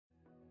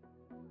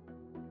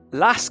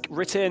LASK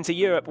returned to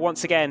Europe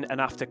once again, and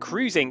after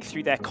cruising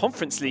through their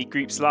Conference League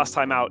groups last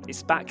time out,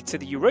 is back to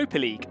the Europa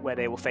League, where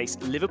they will face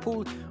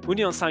Liverpool,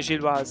 Union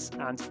Saint-Gilloise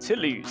and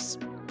Toulouse.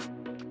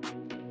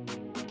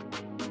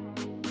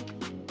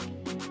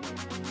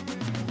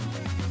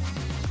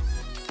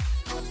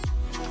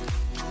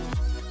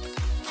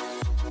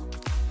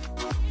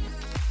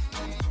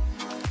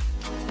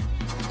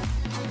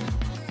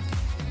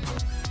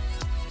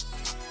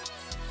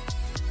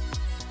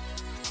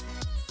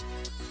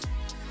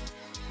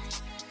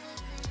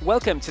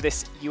 Welcome to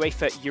this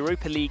UEFA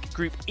Europa League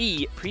Group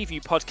E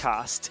preview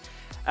podcast.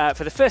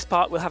 For the first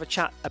part, we'll have a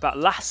chat about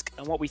LASK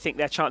and what we think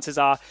their chances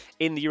are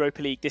in the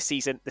Europa League this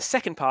season. The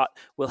second part,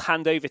 we'll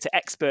hand over to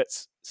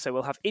experts. So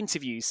we'll have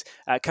interviews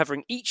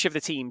covering each of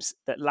the teams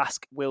that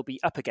LASK will be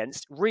up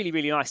against. Really,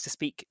 really nice to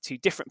speak to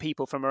different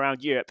people from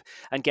around Europe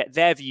and get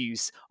their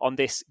views on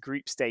this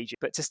group stage.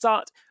 But to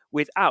start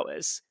with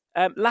ours,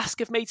 LASK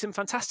have made some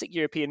fantastic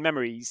European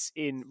memories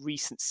in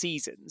recent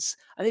seasons,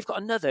 and they've got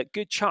another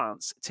good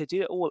chance to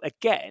do it all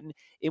again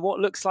in what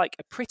looks like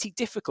a pretty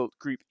difficult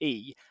Group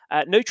E.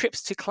 No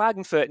trips to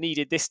Klagenfurt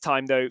needed this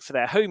time, though, for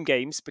their home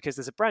games, because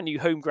there's a brand new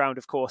home ground,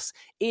 of course,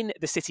 in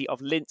the city of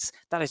Linz.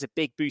 That is a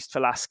big boost for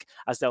LASK,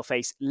 as they'll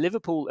face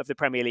Liverpool of the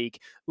Premier League,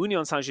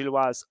 Union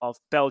Saint-Gilloise of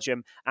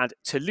Belgium, and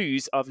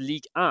Toulouse of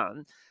Ligue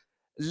 1.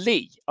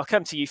 Lee, I'll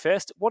come to you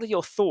first. What are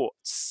your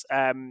thoughts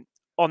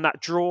on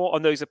that draw,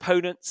 on those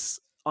opponents,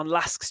 on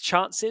LASK's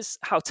chances?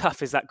 How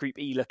tough is that Group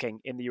E looking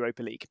in the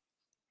Europa League?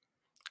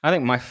 I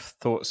think my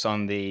thoughts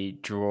on the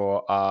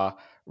draw are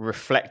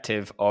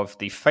reflective of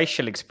the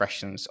facial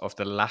expressions of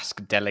the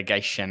LASK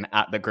delegation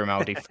at the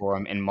Grimaldi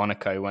Forum in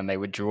Monaco when they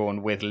were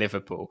drawn with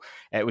Liverpool.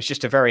 It was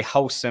just a very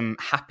wholesome,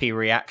 happy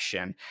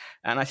reaction.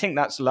 And I think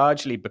that's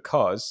largely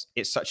because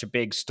it's such a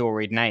big,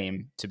 storied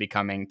name to be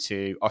coming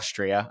to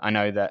Austria. I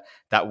know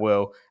that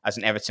will, as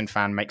an Everton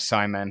fan, make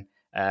Simon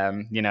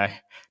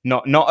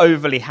not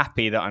overly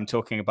happy that I'm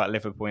talking about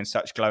Liverpool in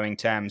such glowing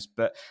terms,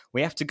 but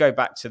we have to go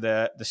back to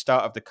the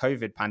start of the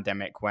COVID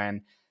pandemic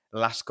when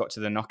LASK got to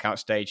the knockout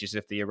stages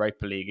of the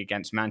Europa League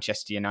against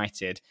Manchester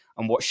United,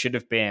 and what should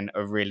have been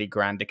a really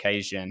grand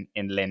occasion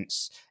in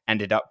Linz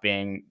ended up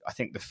being, I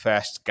think, the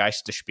first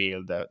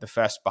Geisterspiel, the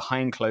first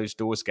behind closed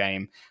doors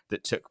game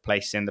that took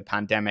place in the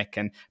pandemic,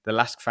 and the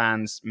LASK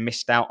fans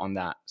missed out on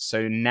that.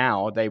 So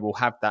now they will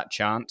have that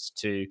chance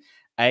to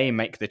A,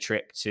 make the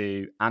trip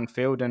to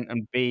Anfield,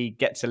 and B,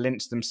 get to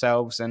Linz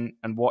themselves and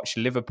watch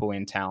Liverpool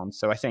in town.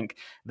 So I think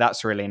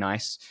that's really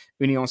nice.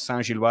 Union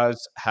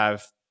Saint-Gilloise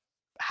have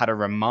had a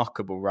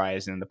remarkable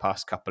rise in the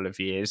past couple of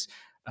years,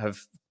 have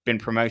been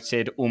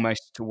promoted,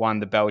 almost won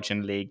the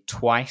Belgian league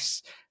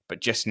twice, but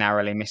just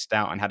narrowly missed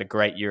out and had a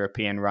great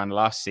European run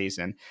last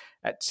season.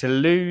 At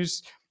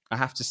Toulouse, I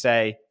have to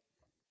say,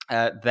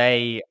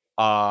 they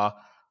are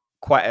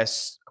quite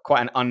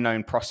an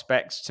unknown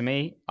prospect to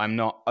me. I'm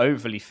not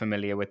overly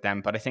familiar with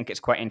them, but I think it's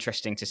quite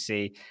interesting to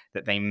see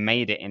that they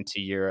made it into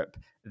Europe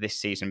this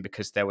season,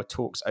 because there were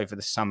talks over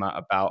the summer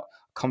about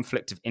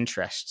conflict of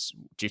interests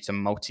due to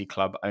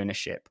multi-club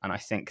ownership. And I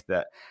think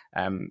that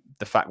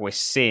the fact we're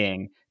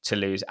seeing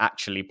Toulouse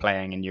actually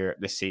playing in Europe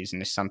this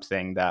season is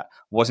something that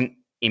wasn't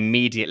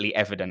immediately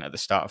evident at the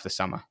start of the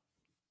summer.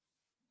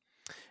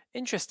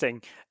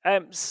 Interesting.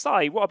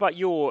 Sai, what about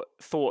your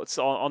thoughts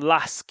on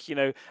LASK? You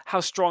know, how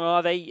strong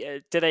are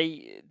they? Do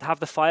they have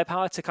the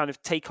firepower to kind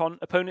of take on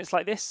opponents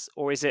like this?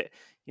 Or is it,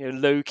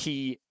 low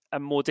key, a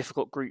more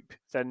difficult group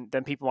than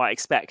people might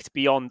expect,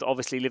 beyond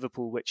obviously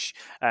Liverpool, which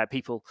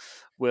people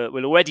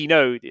will already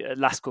know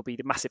LASK will be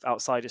the massive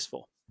outsiders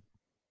for?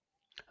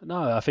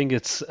 No, I think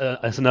it's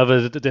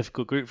another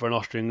difficult group for an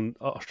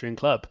Austrian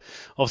club.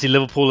 Obviously,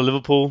 Liverpool are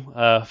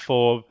Liverpool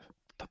for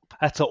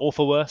better or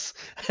for worse.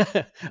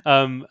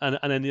 and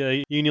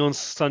then Union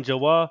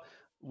Saint-Gilloise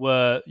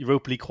were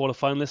Europa League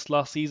quarterfinalists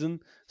last season.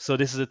 So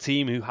this is a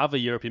team who have a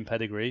European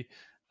pedigree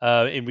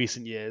in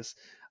recent years.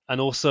 And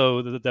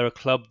also they're a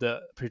club that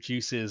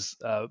produces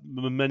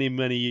many,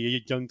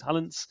 many young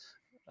talents,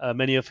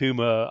 many of whom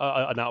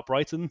are now at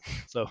Brighton.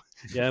 So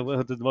yeah,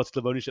 the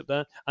multi-club ownership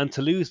there. And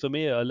Toulouse, for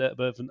me, are a little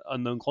bit of an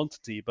unknown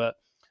quantity, but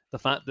the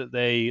fact that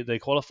they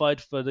qualified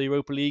for the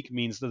Europa League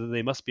means that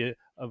they must be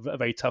a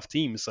very tough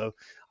team. So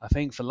I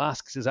think for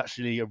LASK, this is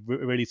actually a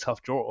really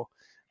tough draw.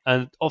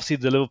 And obviously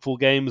the Liverpool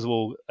games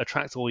will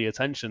attract all the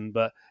attention,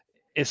 but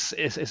it's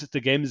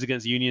the games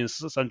against Union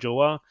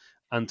Saint-Gilloise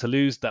and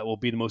Toulouse that will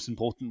be the most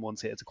important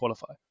ones here to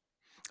qualify.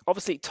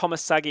 Obviously,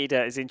 Thomas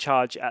Sageda is in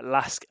charge at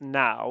LASK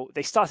now.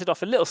 They started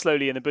off a little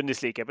slowly in the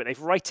Bundesliga, but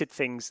they've righted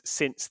things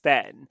since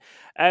then.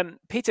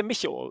 Peter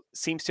Michel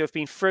seems to have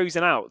been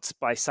frozen out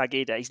by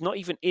Sageda. He's not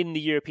even in the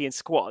European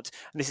squad.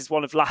 And this is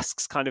one of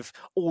LASK's kind of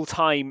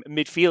all-time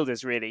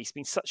midfielders, really. He's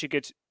been such a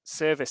good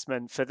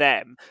serviceman for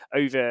them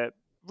over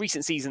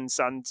recent seasons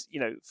and,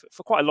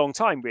 for quite a long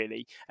time,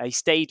 really. He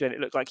stayed when it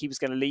looked like he was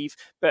going to leave.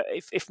 But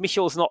if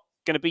Michel's not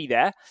going to be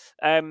there,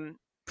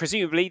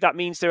 presumably that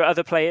means there are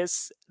other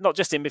players, not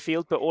just in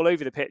midfield, but all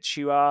over the pitch,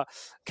 who are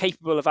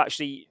capable of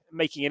actually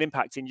making an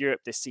impact in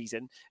Europe this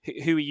season.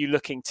 Who are you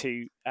looking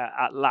to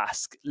at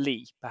LASK?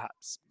 Lee,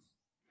 perhaps?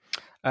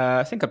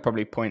 I think I'd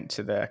probably point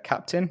to the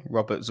captain,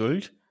 Robert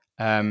Zuld.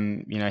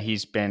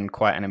 He's been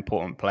quite an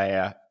important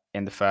player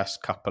in the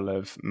first couple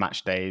of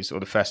match days, or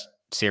the first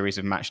series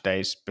of match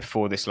days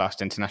before this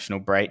last international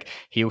break.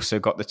 He also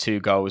got the 2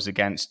 goals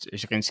against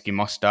Zrinjski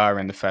Mostar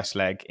in the first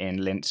leg in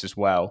Linz as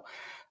well.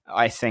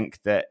 I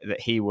think that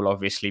he will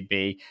obviously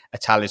be a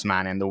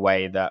talisman in the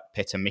way that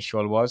Peter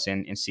Michol was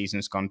in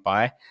seasons gone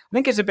by. I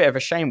think it's a bit of a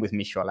shame with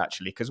Michol,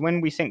 actually, because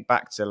when we think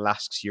back to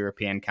LASK's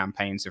European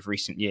campaigns of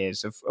recent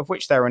years, of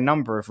which there are a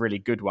number of really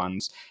good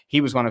ones,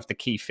 he was one of the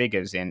key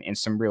figures in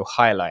some real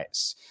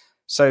highlights.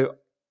 So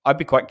I'd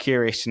be quite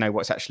curious to know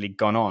what's actually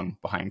gone on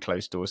behind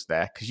closed doors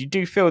there, because you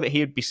do feel that he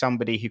would be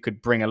somebody who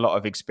could bring a lot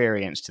of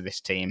experience to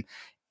this team,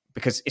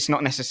 because it's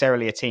not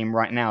necessarily a team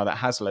right now that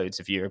has loads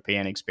of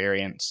European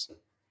experience.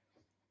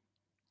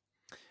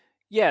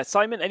 Yeah,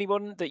 Simon,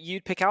 anyone that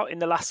you'd pick out in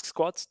the LASK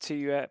squad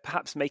to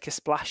perhaps make a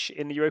splash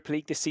in the Europa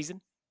League this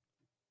season?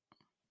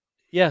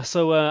 Yeah,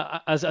 so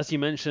as you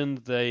mentioned,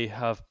 they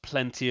have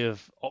plenty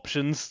of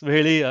options.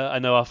 Really, I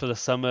know after the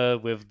summer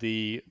with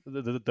the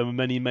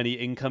many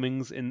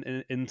incomings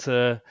into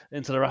the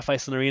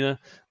Raiffeisen Arena,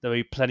 there will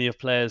be plenty of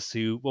players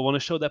who will want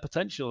to show their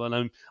potential,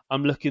 and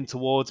I'm looking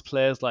towards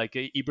players like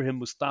Ibrahim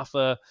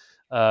Mustafa,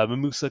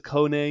 Moussa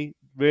Kone,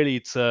 really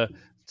to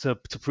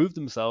prove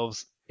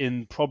themselves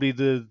in probably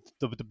the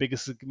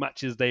biggest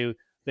matches they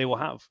will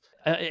have.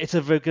 It's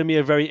going to be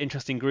a very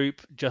interesting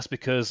group just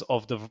because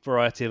of the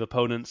variety of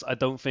opponents. I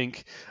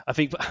think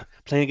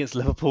playing against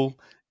Liverpool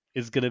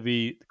is going to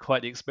be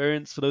quite the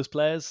experience for those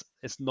players.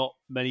 It's not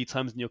many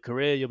times in your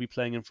career you'll be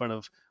playing in front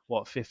of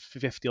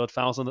 50 odd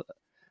thousand,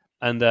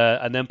 and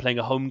then playing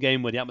a home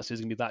game where the atmosphere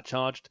is going to be that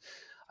charged.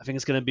 I think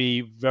it's going to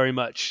be very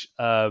much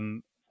a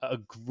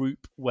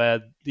group where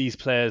these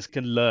players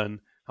can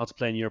learn how to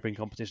play in European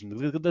competition.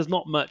 There's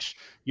not much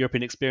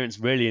European experience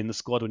really in the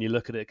squad when you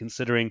look at it,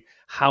 considering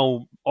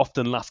how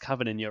often LASK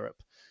have it in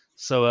Europe.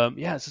 So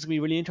it's just going to be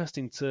really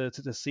interesting to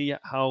see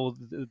how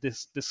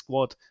this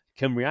squad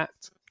can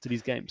react to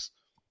these games.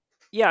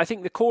 Yeah, I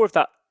think the core of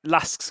that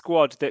LASK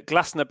squad that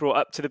Glasner brought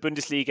up to the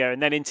Bundesliga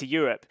and then into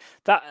Europe,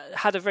 that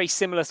had a very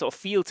similar sort of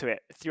feel to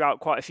it throughout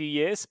quite a few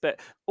years, but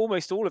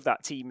almost all of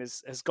that team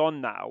has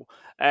gone now.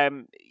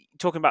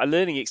 Talking about a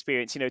learning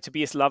experience,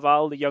 Tobias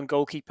Laval, the young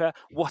goalkeeper,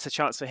 what a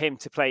chance for him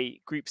to play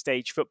group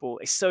stage football.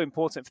 It's so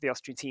important for the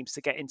Austrian teams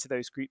to get into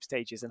those group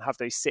stages and have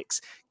those 6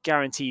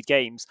 guaranteed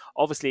games,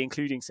 obviously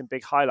including some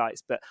big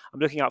highlights. But I'm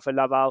looking out for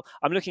Laval.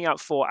 I'm looking out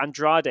for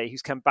Andrade,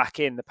 who's come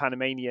back in, the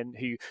Panamanian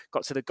who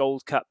got to the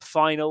Gold Cup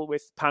final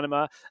with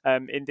Panama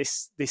in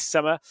this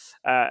summer.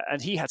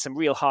 And he had some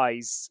real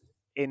highs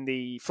in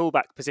the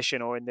fullback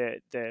position, or in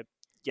the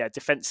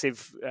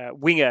defensive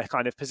winger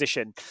kind of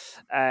position.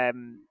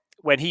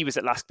 When he was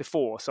at LASK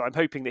before. So I'm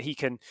hoping that he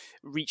can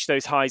reach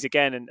those highs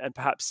again and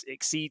perhaps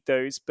exceed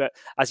those. But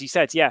as you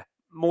said,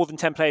 more than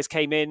 10 players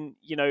came in.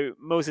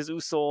 Moses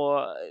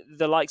Usor,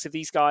 the likes of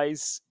these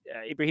guys,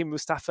 Ibrahim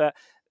Mustafa,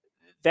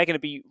 they're going to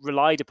be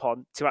relied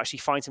upon to actually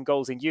find some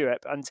goals in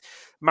Europe. And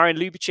Marin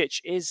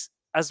Lubicic is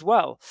as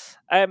well.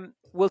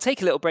 We'll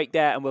take a little break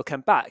there and we'll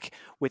come back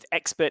with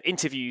expert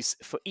interviews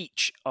for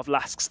each of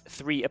LASK's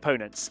 3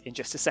 opponents in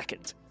just a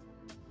second.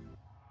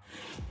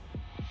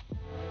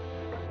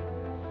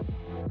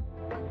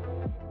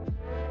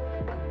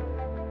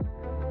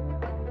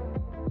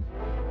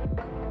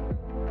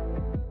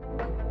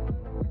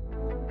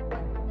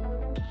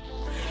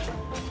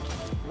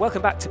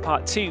 Welcome back to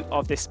part 2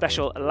 of this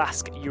special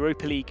LASK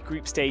Europa League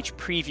group stage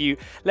preview.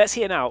 Let's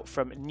hear now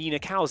from Nina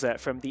Kauser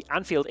from the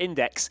Anfield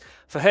Index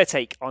for her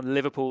take on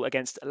Liverpool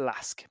against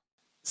LASK.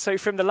 So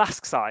from the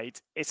LASK side,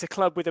 it's a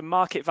club with a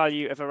market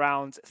value of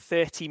around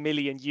 €30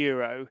 million.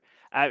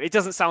 It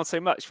doesn't sound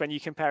so much when you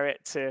compare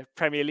it to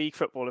Premier League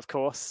football, of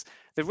course.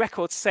 The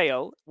record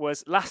sale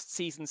was last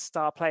season's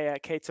star player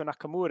Keito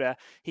Nakamura.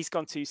 He's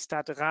gone to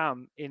Stade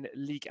Reims in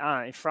Ligue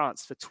 1 in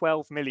France for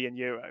 €12 million.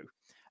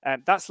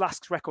 That's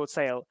LASK's record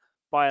sale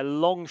by a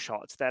long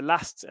shot.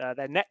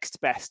 Their next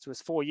best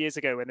was 4 years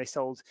ago when they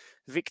sold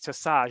Victor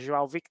Sa,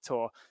 Joao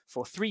Victor,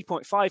 for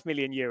 €3.5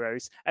 million.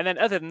 And then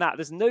other than that,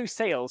 there's no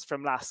sales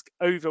from LASK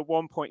over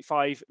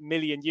 €1.5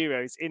 million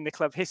in the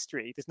club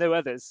history. There's no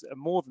others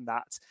more than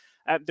that.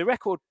 The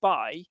record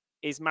buy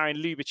is Marin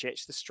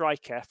Lubicic, the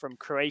striker from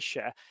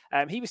Croatia.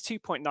 He was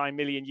 €2.9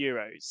 million.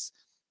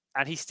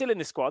 And he's still in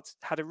the squad,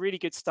 had a really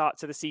good start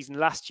to the season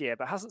last year,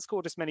 but hasn't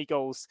scored as many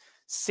goals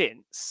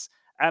since.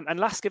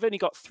 And LASK have only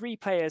got 3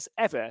 players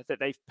ever that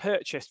they've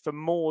purchased for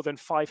more than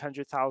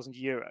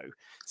 €500,000.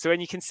 So when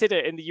you consider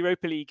in the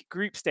Europa League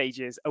group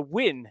stages, a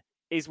win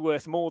is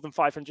worth more than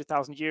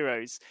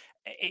 €500,000.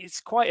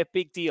 It's quite a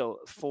big deal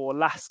for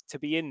LASK to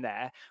be in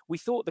there. We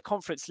thought the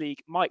Conference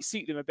League might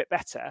suit them a bit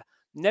better.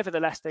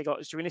 Nevertheless, they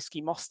got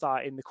Zrinjski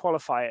Mostar in the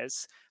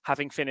qualifiers,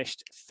 having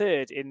finished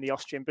 3rd in the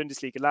Austrian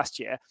Bundesliga last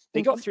year.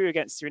 They got through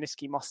against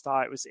Zrinjski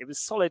Mostar. It was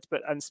solid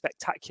but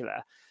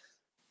unspectacular.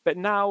 But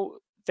now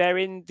they're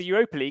in the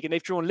Europa League and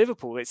they've drawn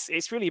Liverpool.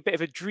 It's really a bit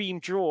of a dream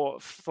draw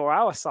for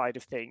our side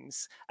of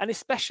things. And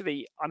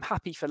especially, I'm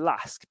happy for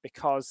LASK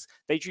because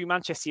they drew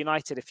Manchester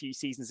United a few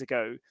seasons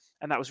ago,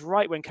 and that was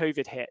right when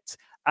COVID hit.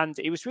 And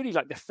it was really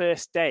like the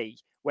first day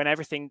when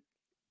everything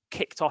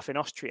kicked off in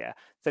Austria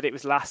that it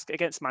was LASK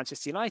against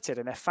Manchester United,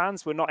 and their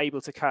fans were not able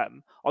to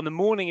come. On the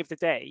morning of the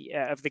day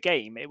of the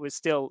game, it was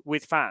still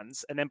with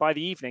fans, and then by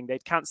the evening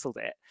they'd cancelled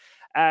it.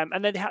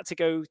 And then they had to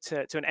go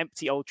to an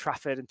empty Old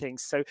Trafford and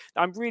things. So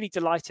I'm really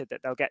delighted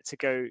that they'll get to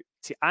go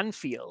to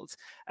Anfield.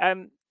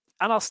 And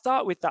I'll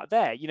start with that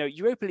there. You know,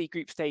 Europa League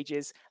group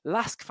stages,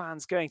 LASK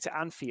fans going to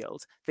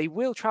Anfield, they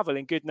will travel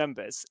in good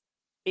numbers.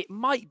 It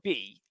might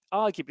be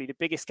arguably the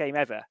biggest game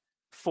ever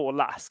for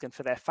LASK and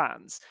for their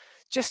fans.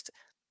 Just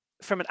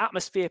from an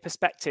atmosphere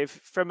perspective,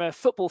 from a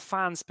football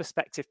fan's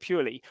perspective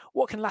purely,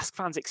 what can LASK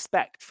fans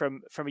expect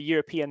from a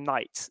European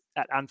night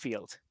at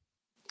Anfield?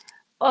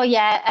 Oh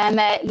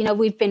yeah,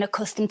 we've been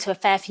accustomed to a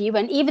fair few,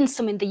 and even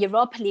some in the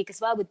Europa League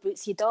as well with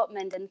Borussia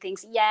Dortmund and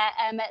things. Yeah,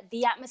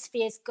 the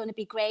atmosphere is going to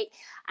be great,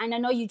 and I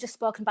know you just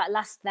spoken about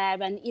LASK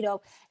there, and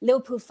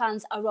Liverpool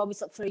fans are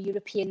always up for a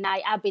European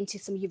night. I've been to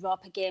some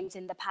Europa games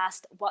in the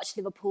past, watched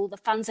Liverpool. The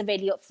fans are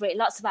really up for it.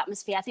 Lots of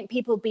atmosphere. I think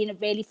people have been a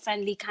really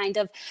friendly kind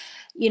of,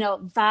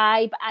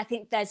 vibe. I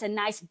think there's a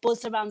nice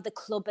buzz around the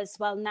club as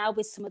well now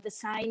with some of the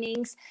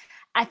signings.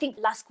 I think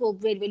LASK will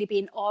really, really be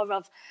in awe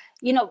of,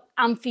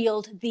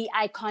 Anfield, the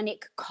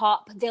iconic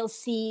Kop. They'll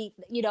see,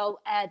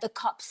 the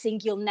Kop sing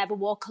 "You'll Never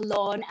Walk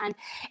Alone," and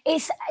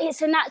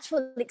it's a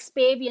natural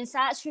experience.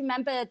 I actually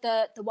remember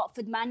the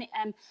Watford man,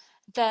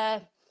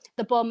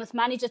 the Bournemouth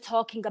manager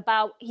talking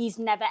about he's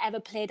never ever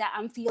played at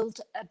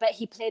Anfield, but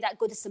he played at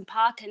Goodison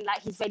Park, and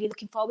he's really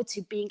looking forward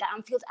to being at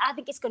Anfield. I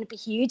think it's going to be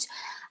huge,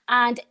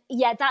 and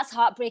yeah, that's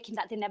heartbreaking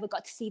that they never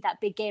got to see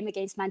that big game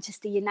against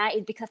Manchester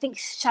United, because I think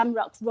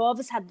Shamrock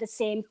Rovers had the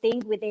same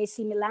thing with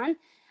AC Milan,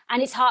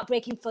 and it's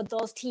heartbreaking for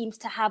those teams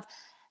to have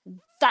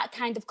that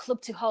kind of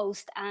club to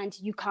host and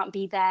you can't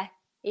be there.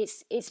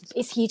 It's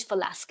huge for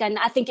LASK, and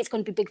I think it's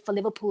going to be big for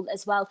Liverpool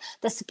as well.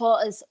 The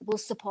supporters will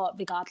support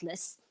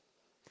regardless.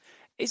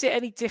 Is it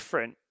any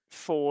different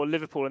for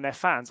Liverpool and their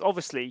fans?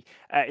 Obviously,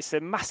 it's a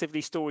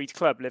massively storied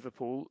club,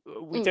 Liverpool.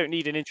 We don't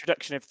need an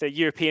introduction of the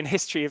European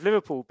history of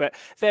Liverpool, but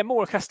they're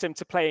more accustomed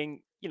to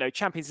playing,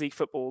 Champions League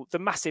football, the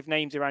massive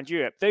names around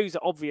Europe. Those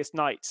are obvious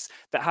nights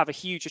that have a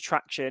huge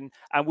attraction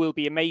and will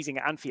be amazing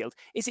at Anfield.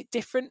 Is it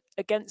different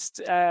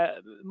against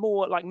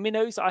more like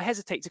minnows? I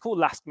hesitate to call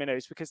LASK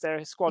minnows because they're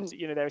a squad,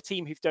 they're a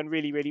team who've done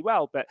really, really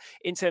well. But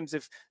in terms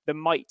of the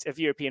might of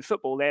European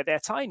football, they're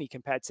tiny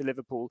compared to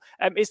Liverpool.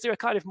 Is there a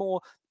kind of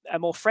a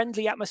more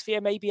friendly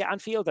atmosphere maybe at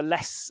Anfield, a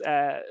less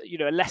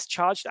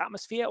charged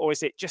atmosphere, or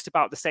is it just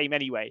about the same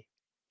anyway?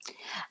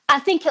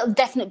 I think it'll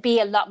definitely be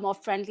a lot more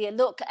friendlier.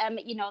 Look,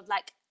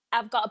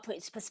 I've got to put it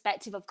into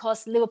perspective. Of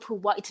course, Liverpool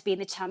wanted to be in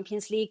the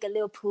Champions League, and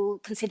Liverpool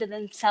consider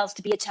themselves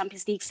to be a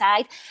Champions League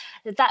side.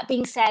 That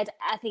being said,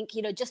 I think,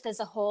 just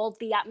as a whole,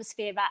 the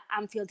atmosphere at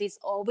Anfield is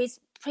always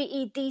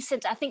pretty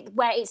decent. I think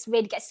where it's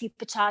really gets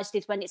supercharged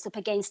is when it's up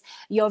against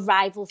your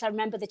rivals. I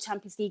remember the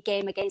Champions League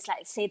game against,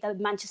 say, the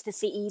Manchester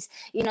Cities.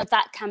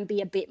 That can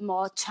be a bit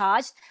more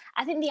charged.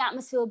 I think the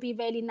atmosphere will be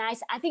really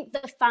nice. I think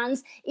the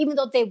fans, even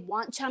though they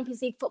want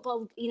Champions League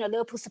football,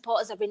 Liverpool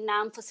supporters are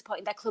renowned for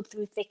supporting their club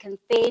through thick and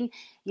thin.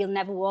 You'll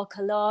never walk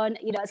alone,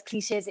 as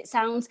cliche as it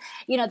sounds.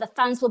 The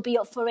fans will be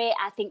up for it.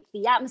 I think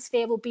the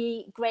atmosphere will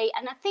be great.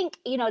 And I think,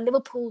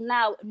 Liverpool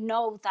now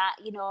know that,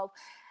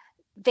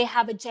 they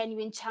have a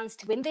genuine chance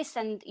to win this,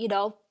 and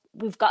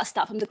we've got to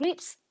start from the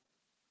groups.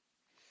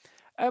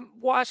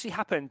 What actually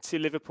happened to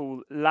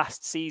Liverpool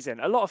last season?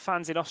 A lot of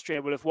fans in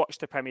Austria will have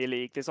watched the Premier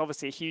League. There's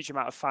obviously a huge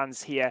amount of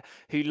fans here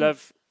who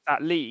love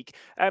that league.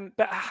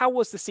 But how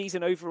was the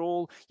season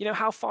overall?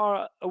 How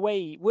far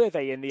away were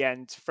they in the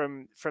end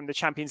from the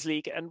Champions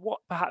League, and what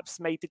perhaps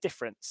made the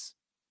difference?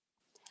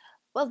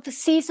 Well, the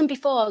season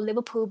before,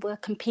 Liverpool were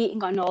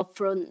competing on all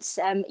fronts.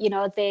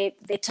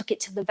 They took it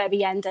to the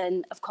very end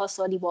and, of course,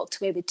 only walked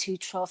away with 2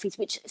 trophies,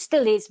 which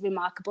still is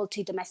remarkable,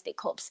 2 domestic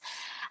cups.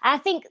 I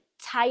think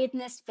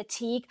tiredness,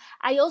 fatigue.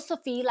 I also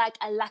feel like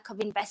a lack of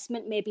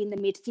investment maybe in the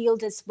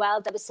midfield as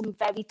well. There were some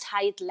very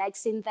tired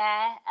legs in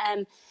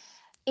there.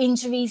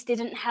 Injuries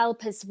didn't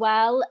help as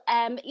well.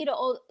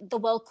 The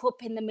World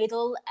Cup in the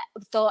middle,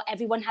 though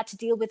everyone had to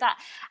deal with that.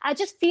 I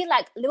just feel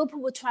like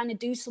Liverpool were trying to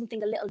do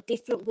something a little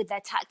different with their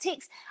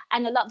tactics,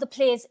 and a lot of the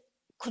players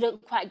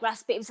couldn't quite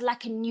grasp it. It was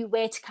like a new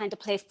way to kind of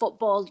play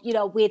football,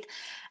 with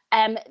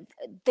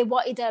they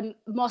wanted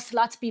Mo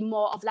Salah to be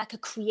more of like a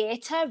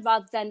creator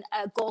rather than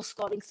a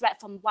goal-scoring threat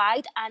from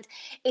wide, and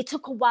it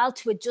took a while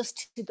to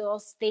adjust to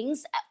those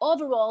things.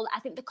 Overall,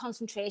 I think the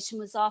concentration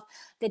was off,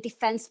 the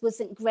defence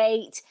wasn't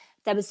great,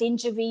 there was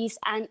injuries,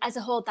 and as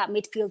a whole, that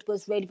midfield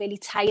was really, really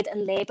tired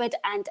and laboured,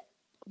 and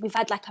we've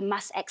had like a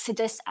mass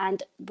exodus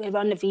and we're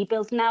on a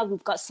rebuild now.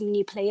 We've got some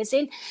new players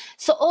in.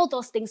 So all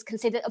those things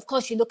considered, of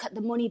course, you look at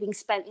the money being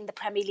spent in the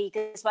Premier League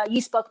as well.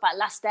 You spoke about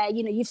last year,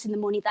 you know, you've seen the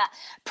money that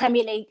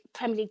Premier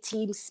League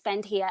teams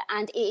spend here,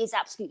 and it is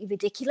absolutely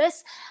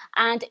ridiculous.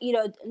 And, you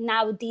know,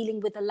 now dealing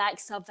with the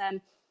likes of,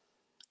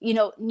 you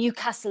know,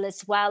 Newcastle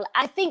as well.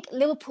 I think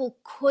Liverpool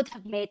could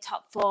have made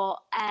top four.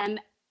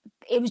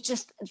 It was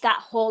just that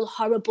whole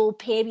horrible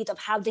period of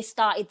how they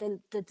started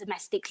the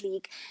domestic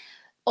league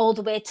all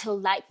the way till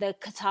like the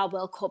Qatar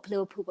World Cup.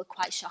 Liverpool were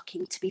quite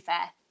shocking, to be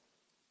fair.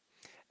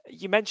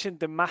 You mentioned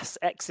the mass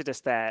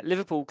exodus there.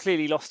 Liverpool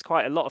clearly lost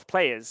quite a lot of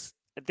players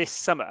this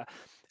summer.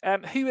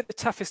 Who are the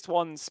toughest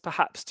ones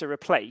perhaps to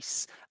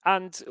replace?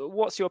 And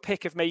what's your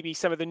pick of maybe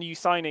some of the new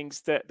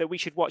signings that we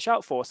should watch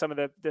out for? Some of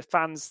the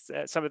fans,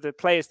 some of the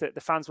players that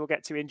the fans will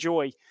get to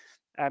enjoy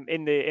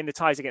in the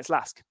ties against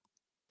LASK?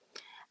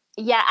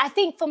 Yeah, I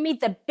think for me,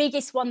 the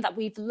biggest one that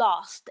we've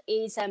lost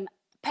is,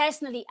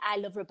 personally, I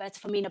love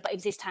Roberto Firmino, but it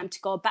was his time to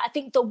go. But I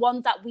think the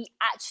one that we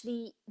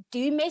actually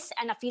do miss,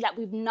 and I feel like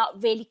we've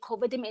not really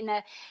covered him in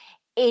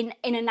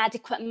an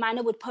adequate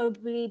manner, would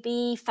probably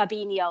be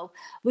Fabinho.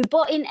 We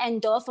bought in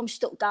Endo from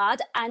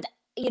Stuttgart, and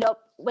you know,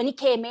 when he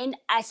came in,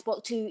 I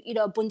spoke to, you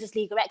know,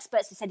 Bundesliga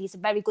experts. They said he's a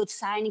very good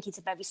signing. He's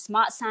a very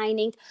smart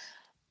signing.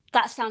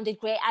 That sounded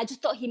great. I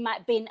just thought he might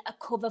have been a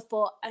cover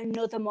for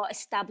another more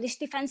established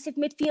defensive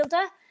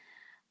midfielder.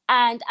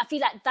 And I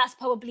feel like that's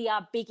probably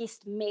our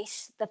biggest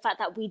miss, the fact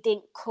that we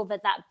didn't cover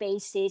that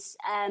basis.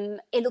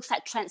 It looks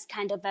like Trent's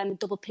kind of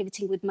double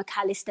pivoting with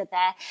McAllister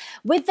there.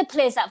 With the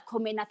players that have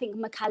come in, I think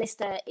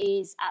McAllister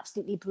is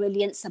absolutely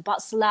brilliant.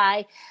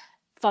 Szoboszlai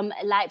from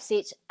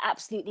Leipzig,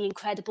 absolutely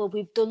incredible.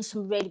 We've done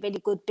some really, really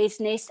good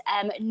business.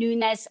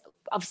 Nunes,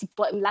 obviously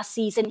bought him last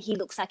season. He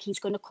looks like he's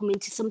going to come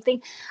into something.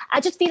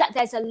 I just feel like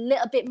there's a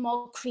little bit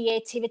more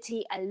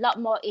creativity, a lot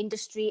more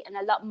industry, and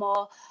a lot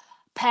more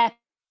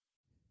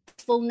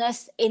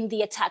purposefulness in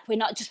the attack. We're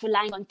not just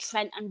relying on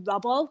Trent and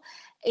Robbo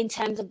in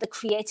terms of the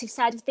creative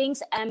side of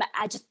things.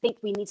 I just think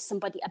we need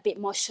somebody a bit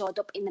more shored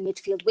up in the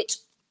midfield, which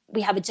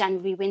we have a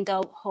January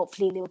window.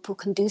 Hopefully Liverpool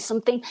can do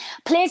something.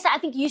 Players that I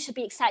think you should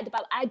be excited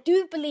about. I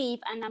do believe,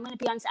 and I'm going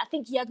to be honest, I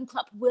think Jurgen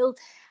Klopp will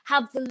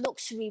have the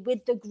luxury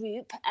with the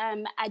group.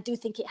 I do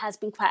think it has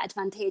been quite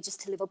advantageous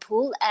to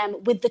Liverpool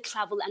with the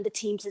travel and the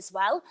teams as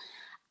well.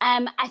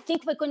 I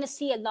think we're going to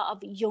see a lot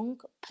of young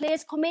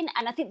players come in,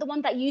 and I think the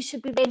one that you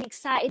should be really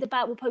excited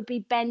about will probably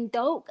be Ben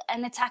Doak,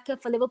 an attacker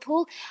for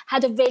Liverpool.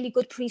 Had a really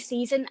good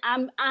pre-season.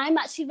 I'm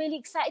actually really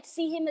excited to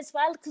see him as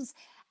well, because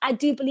I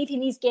do believe he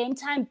needs game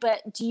time,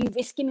 but do you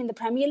risk him in the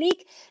Premier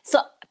League? So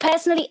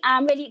personally,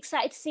 I'm really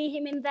excited to see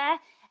him in there.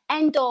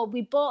 Endo,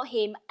 we bought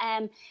him.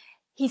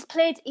 He's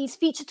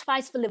featured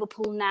twice for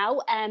Liverpool now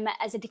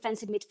as a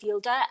defensive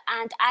midfielder,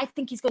 and I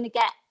think he's going to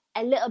get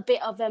a little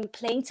bit of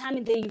playing time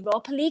in the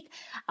Europa League.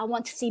 I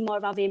want to see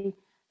more of him.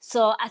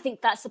 So I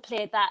think that's a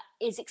player that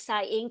is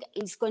exciting.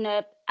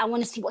 I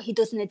want to see what he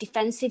does in a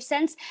defensive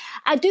sense.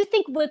 I do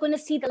think we're going to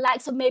see the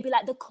likes of maybe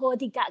like the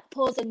Cody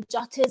Gakpos and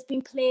Jota's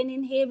been playing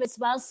in here as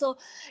well. So,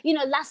 you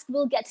know, LASK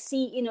will get to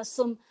see, you know,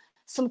 some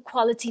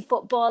quality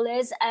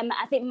footballers.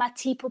 I think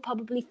Matip will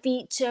probably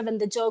feature, and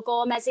the Joe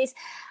Gomez's.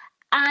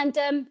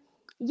 And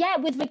yeah,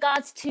 with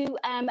regards to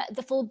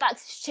the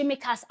full-backs,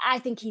 Tsimikas, I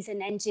think he's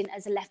an engine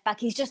as a left-back.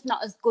 He's just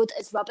not as good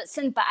as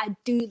Robertson, but I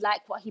do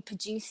like what he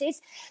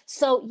produces.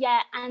 So, yeah,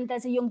 and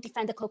there's a young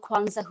defender called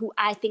Kwanzaa, who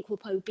I think will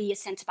probably be a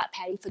centre-back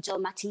pairing for Joel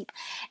Matip.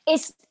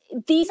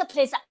 These are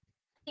players that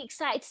I'm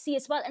excited to see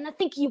as well. And I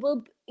think you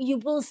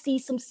will see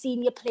some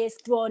senior players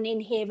thrown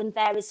in here and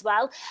there as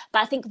well.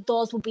 But I think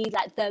those will be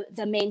like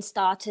the main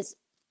starters,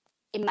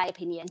 in my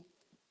opinion.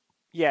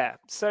 Yeah,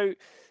 so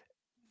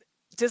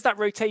does that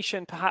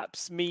rotation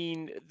perhaps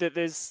mean that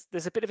there's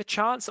a bit of a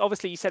chance?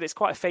 Obviously, you said it's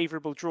quite a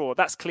favourable draw.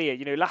 That's clear.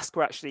 You know, LASK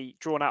were actually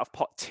drawn out of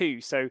pot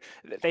 2, so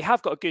they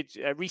have got a good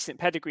recent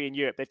pedigree in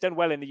Europe. They've done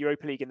well in the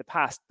Europa League in the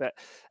past, but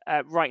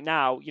right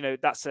now, you know,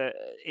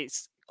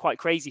 it's quite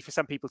crazy for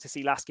some people to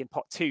see LASK in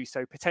pot 2.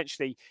 So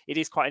potentially, it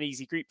is quite an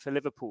easy group for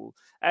Liverpool.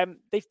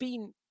 They've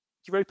been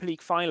Europa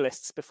League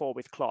finalists before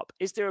with Klopp.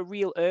 Is there a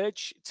real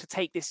urge to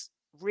take this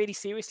really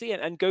seriously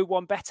and go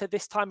one better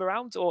this time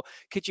around? Or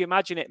could you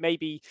imagine it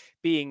maybe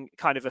being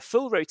kind of a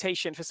full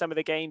rotation for some of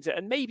the games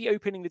and maybe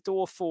opening the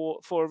door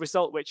for a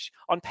result which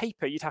on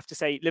paper you'd have to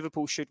say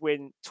Liverpool should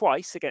win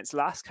twice against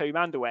LASK, home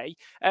and away,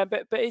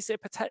 but is there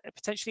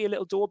potentially a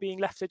little door being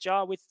left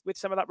ajar with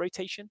some of that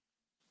rotation?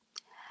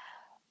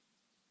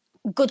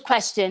 Good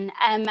question.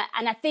 And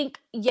I think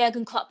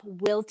Jurgen Klopp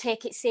will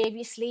take it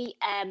seriously.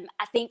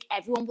 I think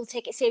everyone will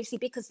take it seriously,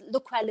 because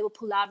look where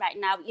Liverpool are right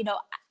now. You know,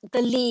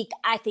 the league,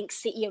 I think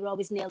City are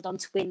always nailed on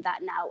to win that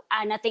now.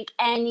 And I think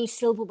any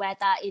silverware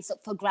that is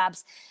up for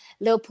grabs,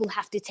 Liverpool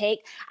have to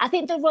take. I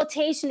think the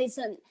rotation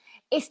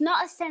it's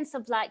not a sense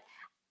of like,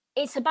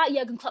 it's about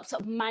Jurgen Klopp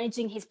sort of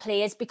managing his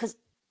players, because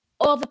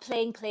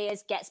overplaying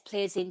players gets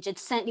players injured,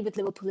 certainly with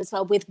Liverpool as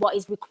well, with what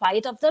is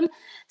required of them.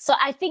 So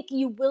I think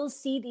you will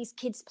see these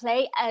kids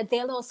play.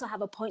 They'll also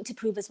have a point to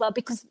prove as well,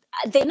 because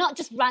they're not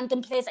just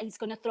random players that he's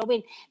going to throw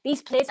in.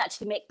 These players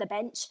actually make the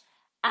bench.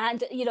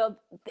 And,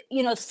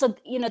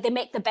 they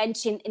make the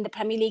bench in the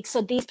Premier League.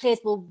 So these players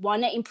will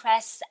want to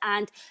impress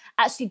and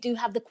actually do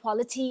have the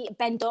quality.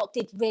 Ben Doak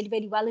did really,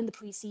 really well in the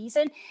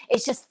pre-season.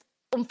 It's just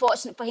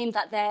unfortunate for him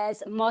that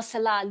there's Mo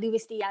Salah,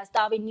 Luis Diaz,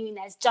 Darwin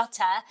Núñez,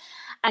 Jota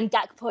and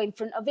Gakpo in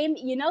front of him,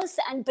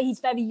 but he's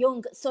very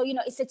young. So,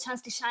 it's a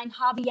chance to shine.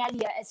 Harvey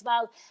Elliott as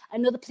well,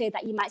 another player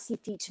that you might see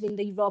feature in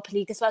the Europa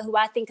League as well, who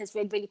I think has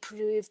really, really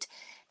proved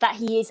that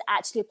he is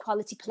actually a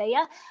quality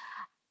player.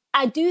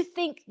 I do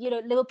think,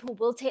 Liverpool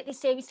will take this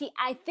seriously.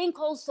 I think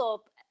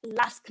also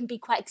LASK can be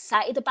quite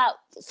excited about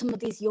some of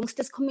these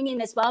youngsters coming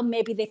in as well.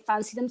 Maybe they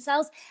fancy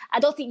themselves.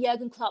 I don't think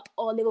Jurgen Klopp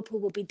or Liverpool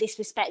will be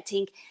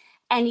disrespecting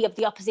any of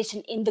the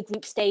opposition in the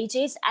group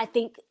stages. I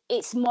think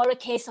it's more a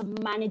case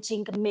of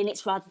managing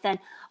minutes rather than,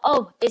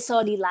 it's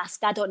only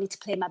LASK, I don't need to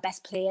play my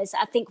best players.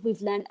 I think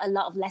we've learned a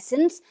lot of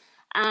lessons,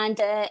 and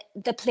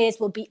the players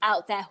will be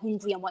out there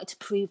hungry and want to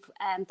prove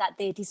that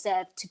they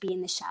deserve to be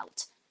in the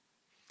shout.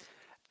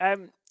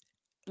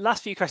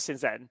 Last few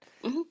questions then.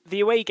 Mm-hmm.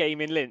 The away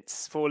game in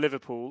Linz for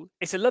Liverpool,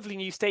 it's a lovely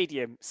new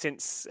stadium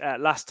since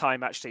last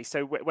time, actually.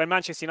 So when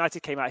Manchester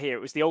United came out here,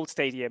 it was the old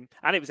stadium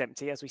and it was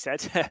empty, as we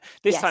said.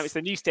 This time it's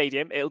the new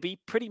stadium. It'll be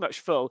pretty much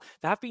full.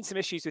 There have been some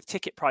issues with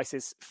ticket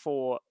prices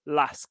for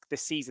LASK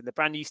this season. The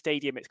brand new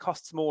stadium, it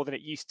costs more than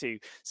it used to.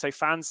 So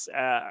fans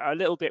are a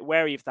little bit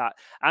wary of that.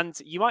 And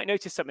you might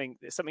notice something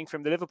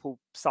from the Liverpool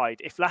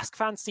side. If LASK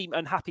fans seem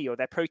unhappy or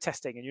they're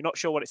protesting and you're not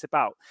sure what it's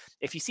about,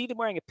 if you see them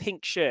wearing a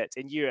pink shirt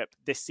in Europe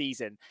this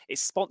season,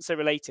 it's sponsor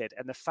related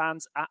and the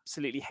fans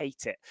absolutely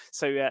hate it.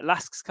 So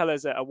LASK's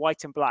colours are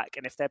white and black,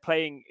 and if they're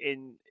playing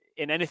in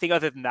anything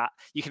other than that,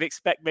 you can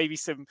expect maybe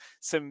some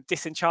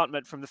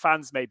disenchantment from the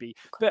fans maybe.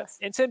 But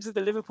in terms of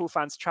the Liverpool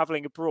fans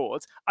travelling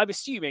abroad, I'm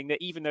assuming that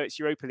even though it's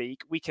Europa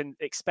League, we can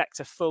expect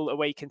a full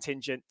away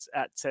contingent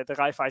at the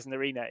Raiffeisen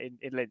Arena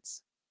in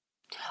Linz.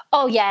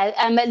 Oh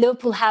yeah,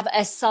 Liverpool have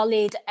a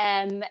solid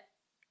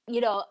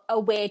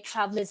away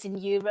travellers in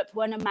Europe.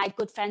 One of my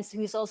good friends,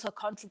 who's also a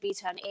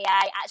contributor on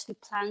AI, actually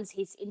plans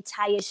his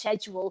entire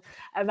schedule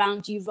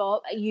around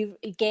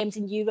games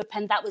in Europe,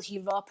 and that was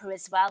Europa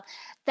as well.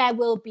 There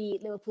will be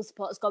Liverpool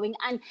supporters going,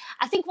 and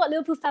I think what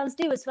Liverpool fans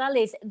do as well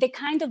is they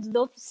kind of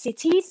love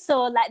cities.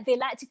 So they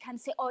like to kind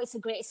of say, it's a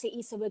great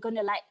city, so we're going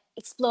to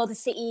explore the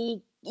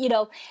city.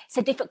 It's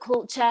a different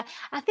culture.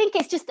 I think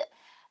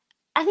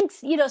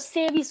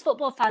serious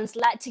football fans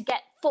like to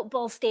get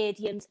football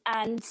stadiums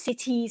and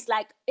cities,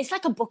 it's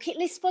like a bucket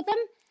list for them.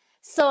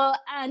 So,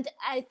 and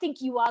I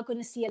think you are going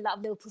to see a lot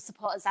of Liverpool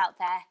supporters out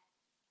there.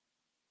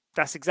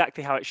 That's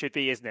exactly how it should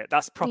be, isn't it?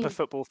 That's proper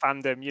football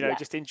fandom,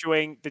 just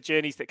enjoying the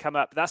journeys that come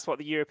up. That's what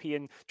the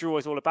European draw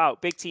is all about.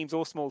 Big teams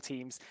or small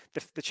teams,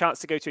 the chance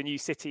to go to a new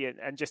city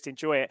and just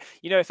enjoy it.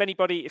 If any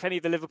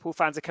of the Liverpool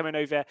fans are coming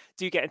over,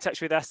 do get in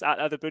touch with us at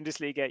Other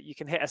Bundesliga. You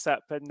can hit us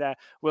up and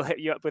we'll hit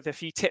you up with a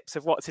few tips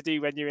of what to do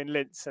when you're in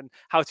Linz and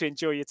how to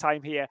enjoy your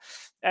time here.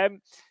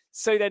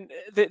 So then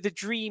the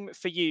dream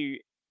for you,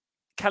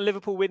 can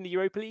Liverpool win the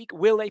Europa League?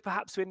 Will they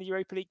perhaps win the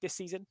Europa League this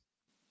season?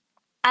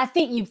 I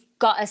think you've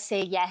got to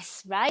say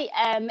yes, right?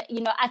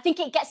 I think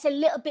it gets a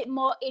little bit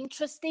more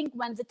interesting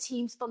when the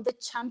teams from the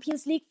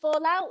Champions League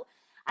fall out.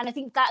 And I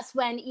think that's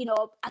when,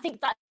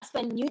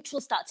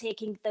 neutrals start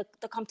taking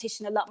the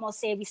competition a lot more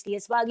seriously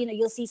as well.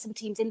 You'll see some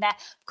teams in there.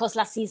 Of course,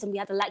 last season we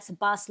had the likes of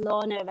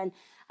Barcelona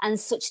and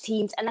such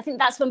teams. And I think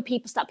that's when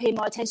people start paying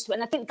more attention to it.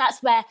 And I think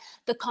that's where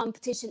the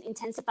competition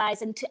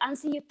intensifies. And to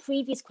answer your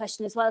previous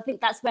question as well, I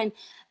think that's when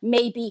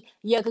maybe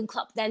Jurgen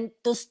Klopp then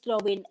does throw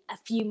in a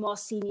few more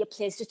senior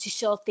players just to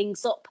show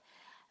things up.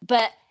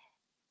 But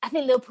I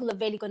think Liverpool are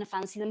really going to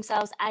fancy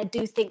themselves. I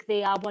do think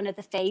they are one of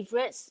the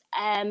favourites.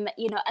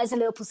 As a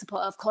Liverpool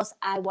supporter, of course,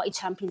 I wanted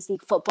Champions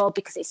League football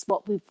because it's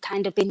what we've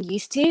kind of been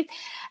used to.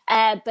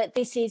 But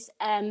this is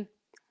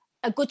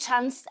a good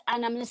chance,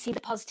 and I'm going to see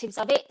the positives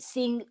of it,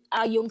 seeing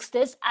our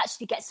youngsters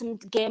actually get some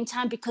game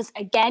time, because,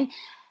 again,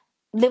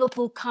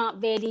 Liverpool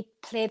can't really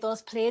play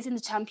those players in the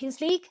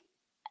Champions League.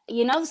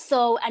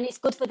 So, and it's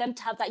good for them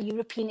to have that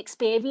European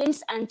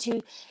experience and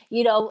to,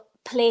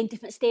 play in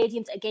different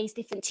stadiums against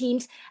different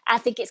teams. I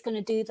think it's going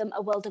to do them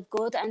a world of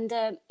good. And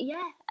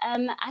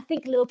I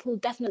think Liverpool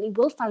definitely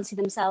will fancy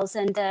themselves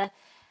and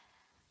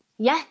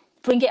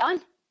bring it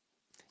on.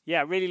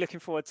 Yeah, really looking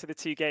forward to the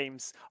two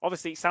games.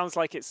 Obviously, it sounds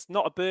like it's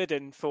not a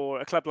burden for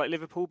a club like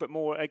Liverpool, but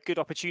more a good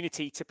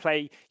opportunity to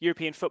play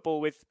European football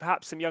with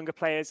perhaps some younger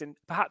players and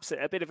perhaps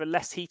a bit of a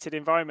less heated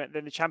environment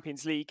than the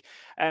Champions League.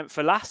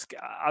 For LASK,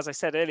 as I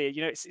said earlier,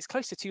 it's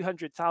close to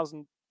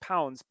 200,000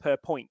 £100 per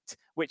point,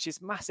 which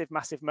is massive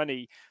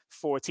money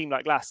for a team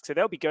like LASK. So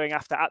they'll be going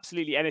after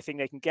absolutely anything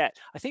they can get.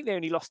 I think they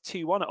only lost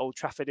 2-1 at Old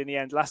Trafford in the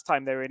end last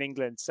time they were in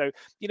England. So,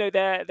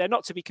 they're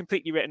not to be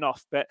completely written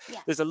off, but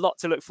there's a lot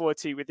to look forward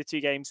to with the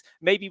two games.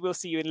 Maybe we'll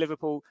see you in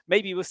Liverpool.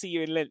 Maybe we'll see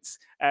you in Linz.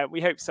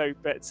 We hope so,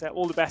 but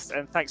all the best.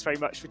 And thanks very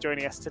much for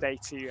joining us today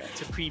to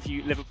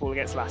preview Liverpool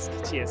against LASK.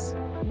 Cheers.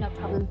 No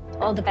problem.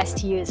 All the best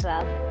to you as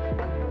well.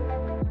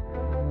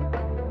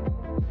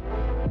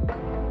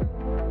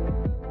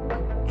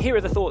 Here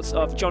are the thoughts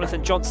of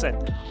Jonathan Johnson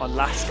on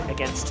LASK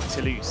against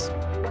Toulouse.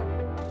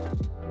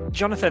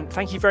 Jonathan,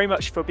 thank you very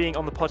much for being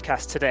on the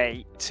podcast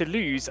today.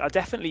 Toulouse are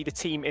definitely the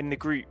team in the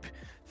group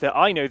that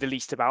I know the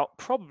least about.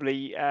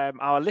 Probably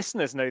our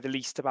listeners know the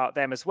least about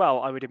them as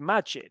well, I would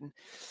imagine.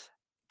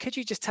 Could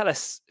you just tell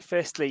us,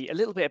 firstly, a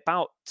little bit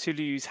about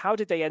Toulouse? How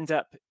did they end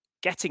up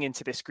getting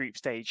into this group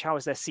stage? How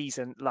was their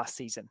season last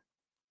season?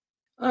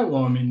 Oh,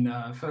 well, I mean,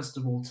 first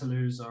of all,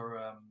 Toulouse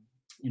are,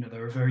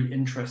 they're a very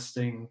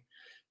interesting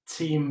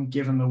team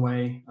given the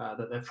way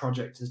that their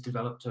project has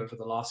developed over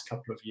the last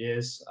couple of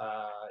years.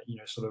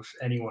 Sort of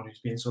anyone who's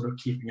been sort of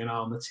keeping an eye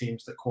on the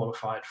teams that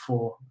qualified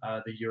for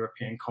the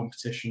European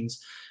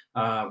competitions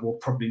will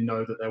probably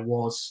know that there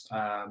was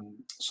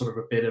sort of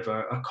a bit of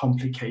a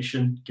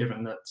complication,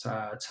 given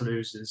that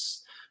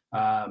Toulouse's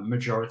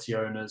majority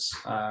owners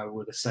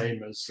were the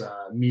same as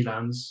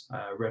Milan's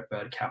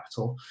Redbird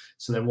Capital.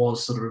 So there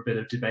was sort of a bit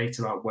of debate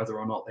about whether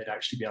or not they'd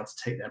actually be able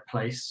to take their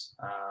place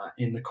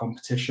in the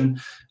competition.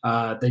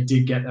 They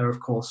did get there, of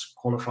course,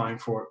 qualifying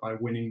for it by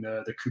winning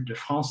the Coupe de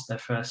France, their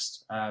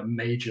first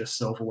major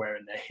silverware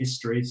in their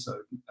history. So,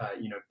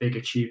 big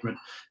achievement,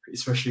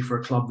 especially for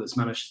a club that's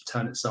managed to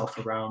turn itself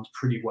around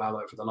pretty well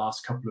over the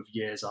last couple of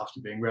years after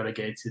being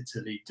relegated to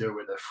Ligue 2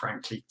 with a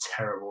frankly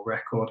terrible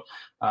record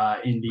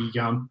in Ligue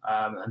 1.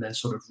 And then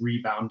sort of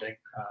rebounding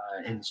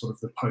in sort of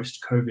the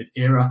post-COVID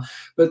era.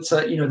 But,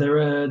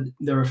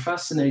 they're a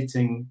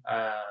fascinating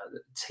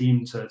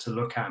team to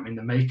look at. I mean,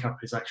 the makeup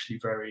is actually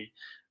very,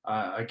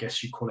 I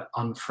guess you call it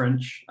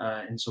un-French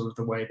in sort of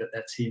the way that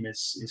their team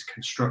is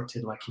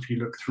constructed. Like if you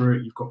look through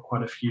it, you've got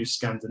quite a few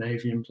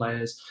Scandinavian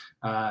players.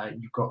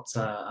 You've got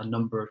a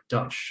number of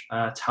Dutch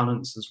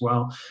talents as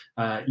well.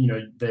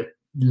 They're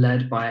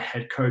led by a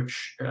head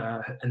coach,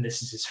 and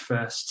this is his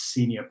first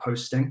senior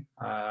posting,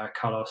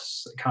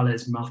 Carles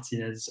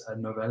Martinez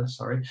Novel,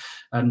 sorry.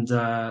 And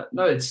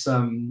it's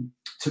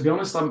to be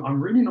honest,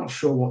 I'm really not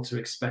sure what to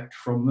expect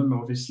from them.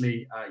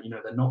 Obviously,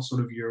 they're not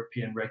sort of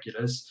European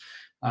regulars,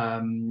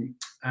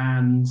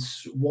 and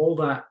while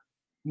that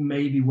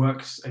maybe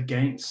works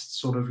against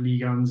sort of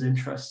Ligue 1's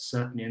interests,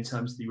 certainly in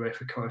terms of the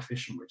UEFA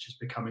coefficient, which is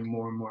becoming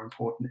more and more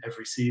important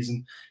every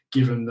season,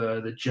 given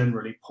the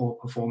generally poor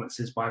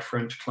performances by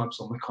French clubs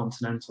on the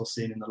continental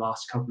scene in the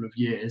last couple of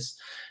years.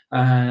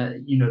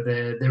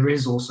 There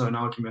is also an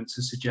argument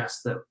to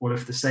suggest that, well,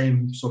 if the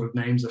same sort of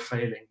names are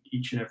failing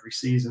each and every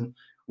season,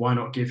 why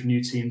not give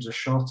new teams a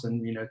shot?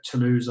 And,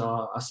 Toulouse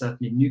are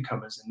certainly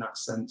newcomers in that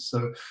sense.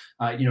 So,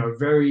 a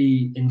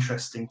very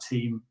interesting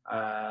team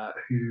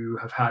who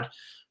have had,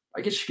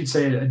 I guess you could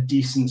say, a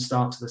decent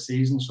start to the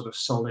season, sort of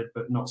solid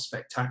but not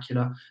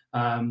spectacular.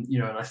 And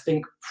I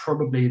think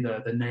probably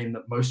the name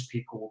that most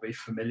people will be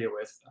familiar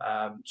with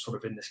sort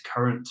of in this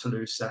current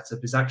Toulouse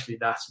setup is actually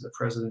that of the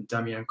president,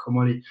 Damien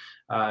Comolli,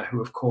 who,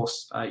 of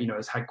course,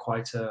 has had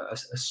quite a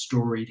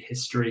storied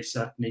history.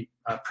 Certainly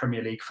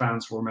Premier League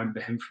fans will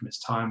remember him from his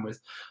time with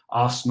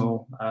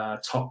Arsenal,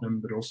 Tottenham,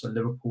 but also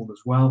Liverpool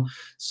as well.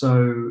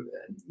 So,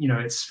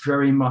 it's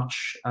very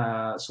much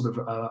sort of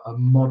a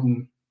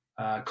modern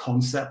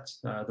concept,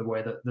 the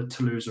way that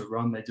Toulouse are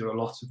run. They do a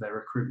lot of their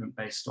recruitment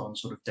based on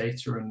sort of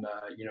data and,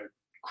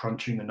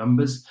 crunching the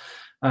numbers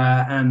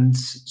and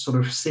sort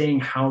of seeing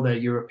how their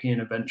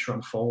European adventure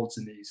unfolds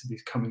in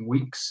these coming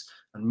weeks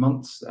and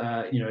months,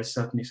 is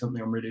certainly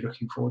something I'm really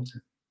looking forward to.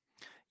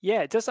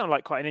 Yeah, it does sound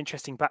like quite an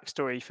interesting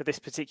backstory for this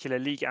particular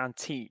Ligue 1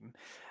 team.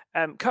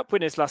 Cup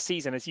winners last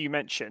season, as you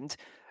mentioned.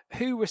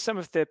 Who were some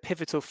of the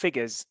pivotal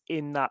figures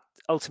in that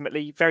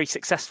ultimately very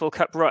successful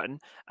cup run?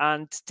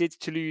 And did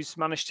Toulouse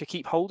manage to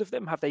keep hold of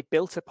them? Have they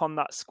built upon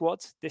that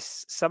squad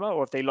this summer,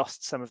 or have they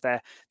lost some of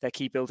their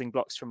key building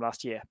blocks from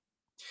last year?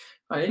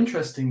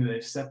 Interesting that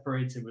they've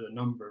separated with a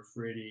number of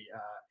really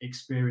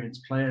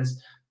experienced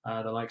players.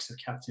 The likes of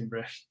Captain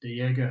Brecht de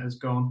Jager has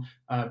gone.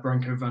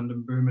 Branko van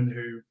den Boomen,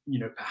 who,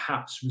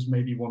 perhaps was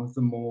maybe one of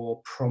the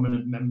more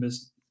prominent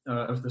members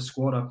of the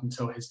squad up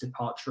until his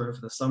departure over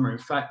the summer. In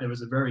fact, there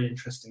was a very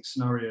interesting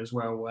scenario as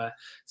well where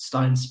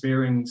Stijn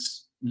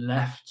Spearings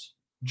left,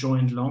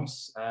 joined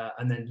Lens,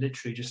 and then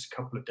literally just a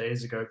couple of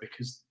days ago,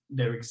 because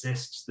there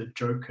exists the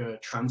Joker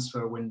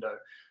transfer window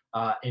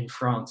in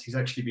France, he's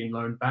actually been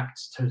loaned back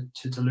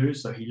to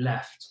Toulouse. So he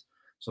left,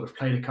 sort of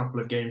played a couple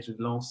of games with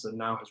Lens, and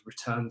now has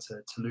returned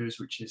to Toulouse,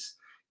 which is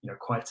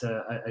quite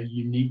a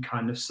unique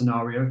kind of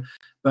scenario.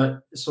 But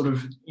sort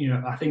of,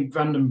 I think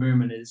Van den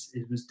Boomen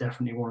was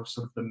definitely one of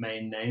sort of the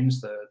main names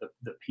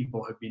that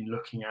people have been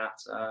looking at,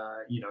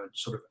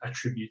 sort of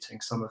attributing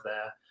some of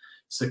their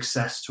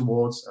success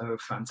towards. A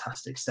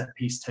fantastic set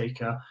piece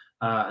taker,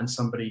 and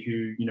somebody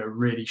who,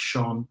 really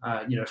shone,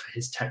 for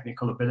his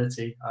technical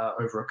ability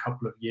over a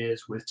couple of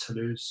years with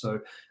Toulouse. So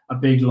a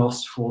big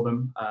loss for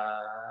them.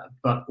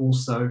 But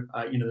also,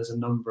 there's a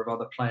number of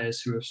other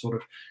players who have sort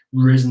of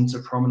risen to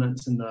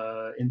prominence in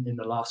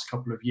the last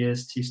couple of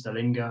years.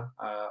 Tistalinga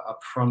up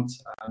front,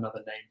 another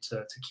name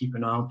to keep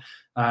an eye on.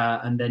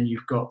 And then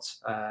you've got,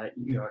 a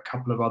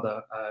couple of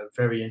other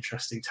very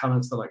interesting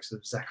talents, the likes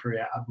of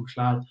Zakaria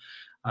Abouklal,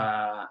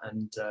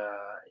 and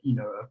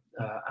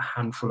a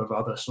handful of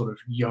other sort of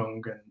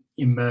young and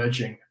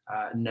emerging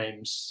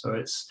names.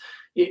 So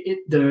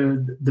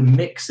the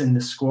mix in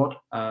the squad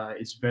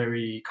is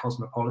very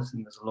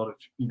cosmopolitan. There's a lot of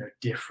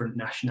different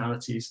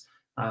nationalities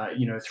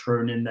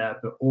thrown in there,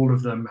 but all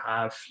of them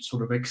have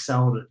sort of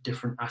excelled at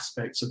different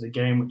aspects of the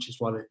game, which is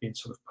why they've been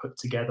sort of put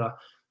together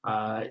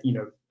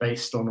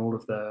based on all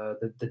of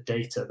the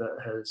data that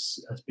has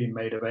been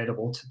made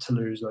available to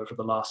Toulouse over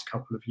the last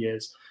couple of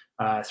years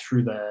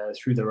through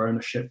their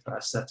ownership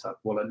setup.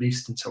 Well, at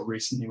least until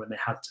recently, when they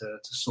had to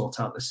sort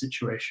out the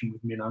situation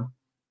with Milan.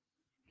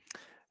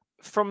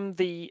 From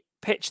the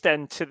pitch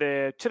then to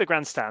the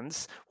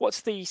grandstands,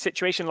 what's the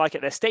situation like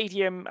at their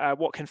stadium?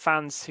 What can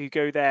fans who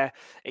go there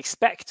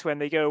expect when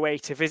they go away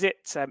to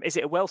visit? Is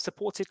it a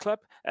well-supported club?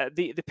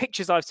 The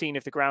pictures I've seen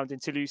of the ground in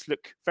Toulouse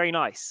look very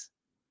nice.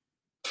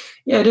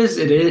 Yeah, it is.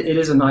 It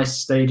is a nice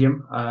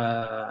stadium,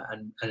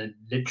 and it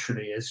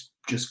literally is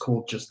just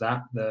called just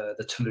that,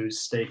 the Toulouse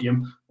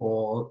Stadium,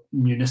 or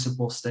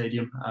Municipal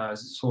Stadium,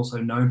 as it's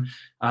also known.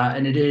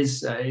 And it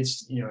is.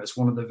 It's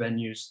one of the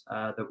venues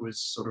that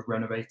was sort of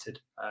renovated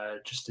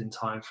just in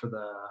time for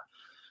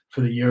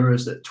the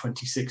Euros at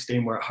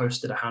 2016, where it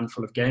hosted a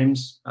handful of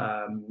games.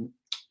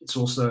 It's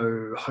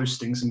also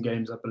hosting some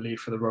games, I believe,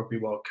 for the Rugby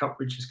World Cup,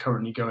 which is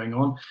currently going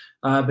on.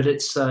 But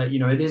it's,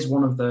 it is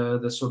one of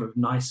the sort of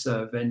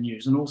nicer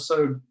venues. And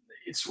also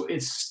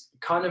it's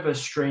kind of a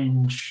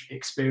strange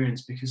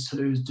experience because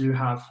Toulouse do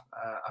have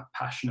a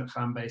passionate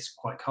fan base,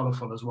 quite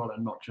colourful as well,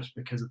 and not just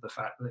because of the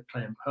fact that they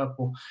play in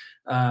purple.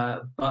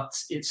 But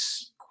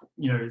it's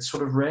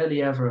sort of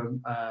rarely ever,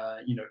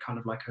 kind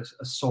of like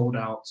a sold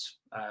out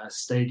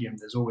stadium.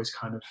 There's always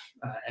kind of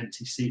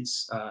empty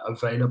seats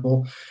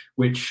available,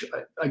 which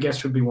I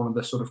guess would be one of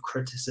the sort of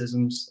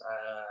criticisms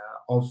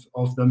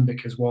of them,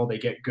 because while they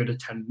get good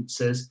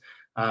attendances,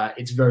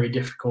 it's very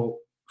difficult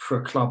for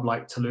a club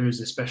like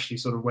Toulouse, especially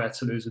sort of where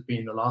Toulouse have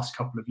been the last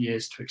couple of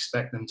years, to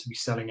expect them to be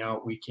selling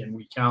out week in,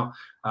 week out,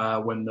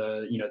 when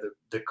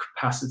the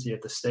capacity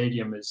of the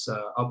stadium is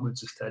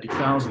upwards of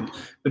 30,000.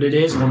 But it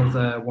is one of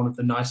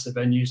the nicer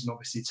venues, and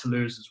obviously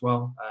Toulouse as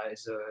well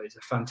is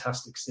a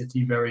fantastic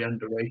city, very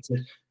underrated,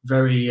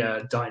 very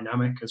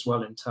dynamic as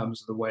well in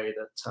terms of the way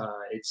that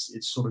it's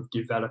sort of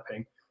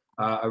developing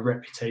a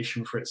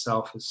reputation for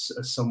itself as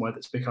somewhere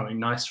that's becoming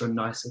nicer and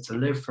nicer to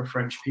live for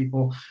French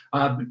people,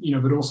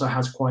 but also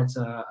has quite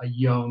a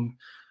young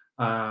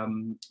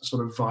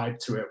sort of vibe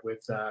to it, with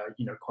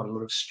quite a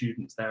lot of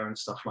students there and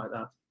stuff like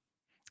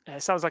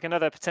that. Sounds like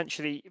another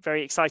potentially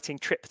very exciting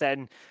trip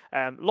then.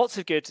 Lots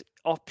of good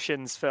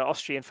options for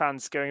Austrian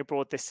fans going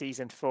abroad this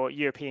season for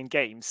European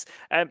games.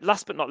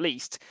 Last but not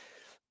least,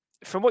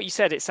 from what you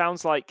said, it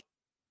sounds like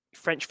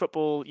French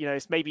football,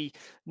 is maybe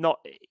not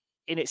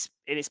in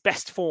its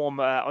best form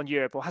on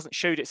Europe, or hasn't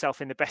showed itself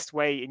in the best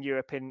way in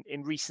Europe in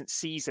recent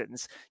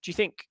seasons. Do you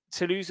think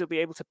Toulouse will be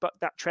able to buck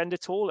that trend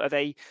at all? Are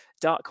they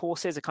dark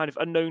horses, a kind of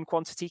unknown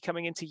quantity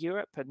coming into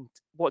Europe? And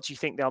what do you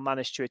think they'll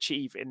manage to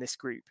achieve in this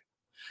group?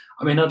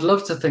 I mean, I'd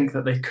love to think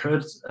that they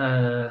could.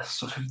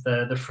 Sort of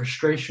the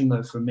frustration,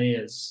 though, for me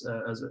as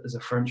a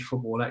French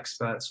football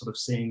expert, sort of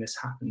seeing this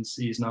happen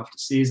season after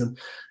season,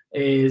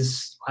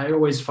 is I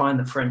always find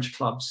that French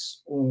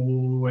clubs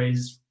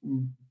always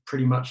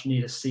pretty much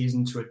need a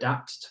season to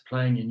adapt to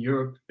playing in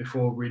Europe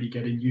before really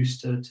getting used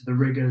to the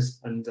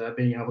rigours and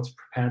being able to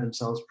prepare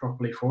themselves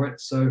properly for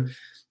it. So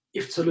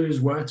if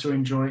Toulouse were to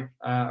enjoy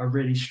a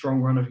really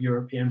strong run of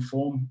European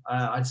form,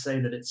 I'd say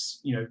that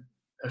it's,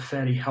 a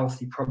fairly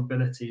healthy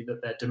probability that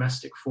their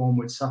domestic form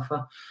would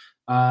suffer.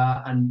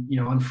 And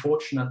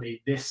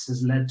unfortunately, this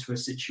has led to a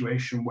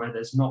situation where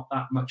there's not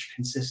that much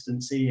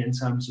consistency in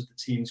terms of the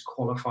teams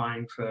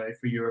qualifying for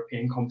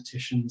European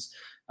competitions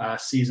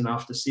season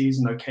after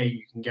season. Okay,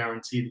 you can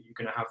guarantee that you're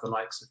going to have the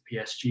likes of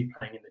PSG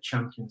playing in the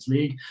Champions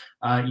League,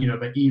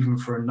 but even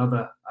for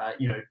another,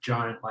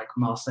 giant like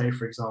Marseille,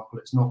 for example,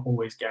 it's not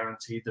always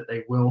guaranteed that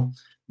they will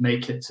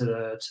make it to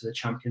the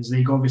Champions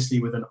League. Obviously,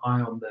 with an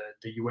eye on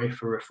the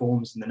UEFA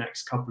reforms in the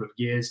next couple of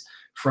years,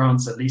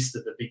 France, at least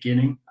at the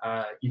beginning,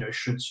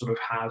 should sort of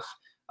have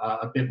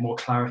a bit more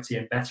clarity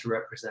and better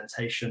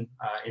representation,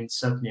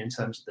 certainly in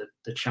terms of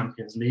the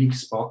Champions League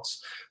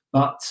spots.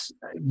 But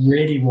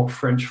really what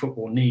French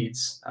football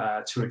needs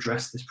to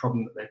address this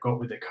problem that they've got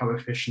with the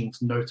coefficient,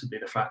 notably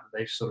the fact that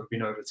they've sort of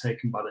been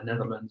overtaken by the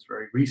Netherlands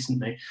very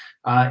recently,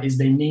 is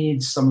they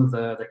need some of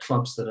the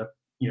clubs that are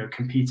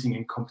competing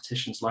in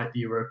competitions like the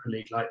Europa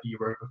League, like the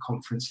Europa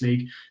Conference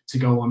League, to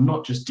go on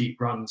not just deep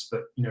runs,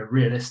 but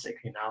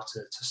realistically now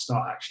to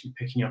start actually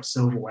picking up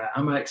silverware.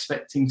 Am I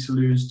expecting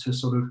Toulouse to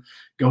sort of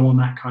go on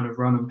that kind of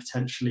run and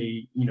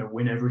potentially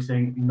win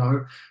everything?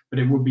 No, but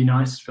it would be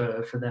nice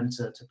for them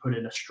to put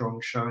in a strong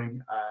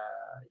showing,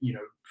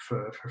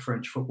 for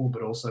French football,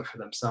 but also for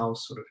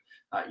themselves, sort of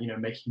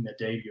making their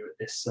debut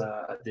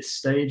at this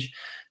stage.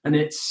 And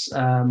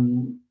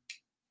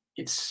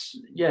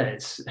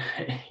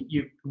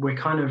we're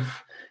kind of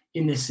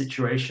in this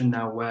situation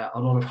now where a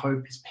lot of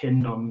hope is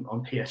pinned on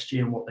PSG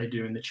and what they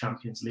do in the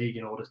Champions League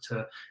in order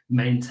to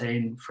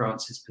maintain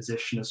France's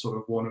position as sort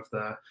of one of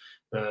the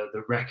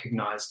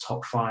recognized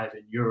top 5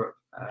 in Europe.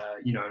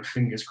 And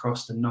fingers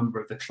crossed, a number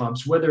of the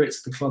clubs, whether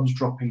it's the clubs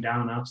dropping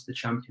down out of the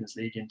Champions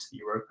League into the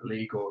Europa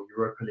League or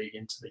Europa League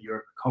into the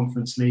Europa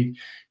Conference League,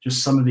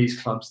 just some of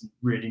these clubs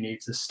really need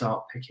to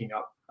start picking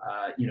up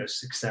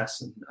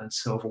success and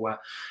silverware.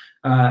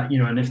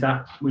 And if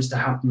that was to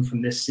happen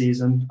from this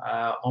season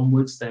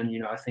onwards, then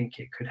I think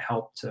it could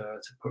help to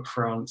put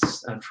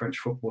France and French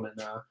football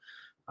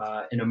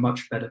in a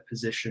much better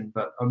position.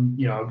 But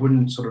I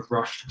wouldn't sort of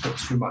rush to put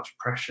too much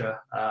pressure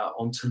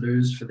on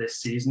Toulouse for this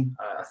season.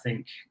 I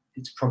think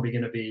it's probably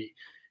going to be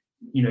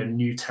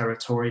new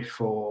territory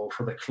for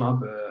the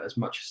club as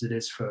much as it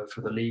is for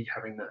the league,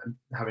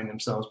 having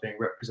themselves being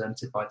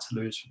represented by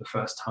Toulouse for the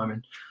first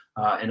time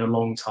in a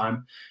long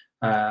time.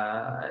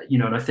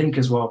 And I think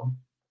as well,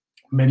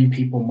 many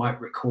people might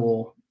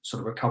recall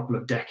sort of a couple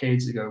of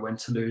decades ago when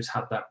Toulouse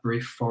had that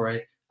brief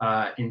foray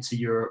into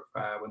Europe,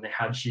 when they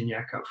had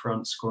Gignac up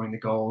front scoring the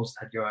goals,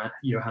 had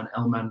Johan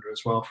Elmander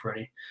as well, for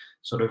any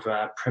sort of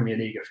Premier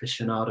League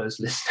aficionados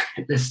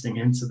listening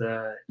into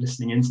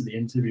the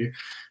interview.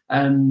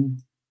 And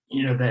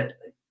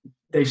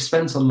they've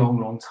spent a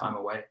long time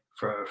away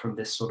from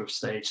this sort of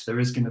stage. There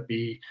is going to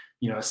be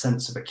a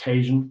sense of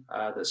occasion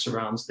that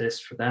surrounds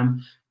this for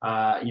them,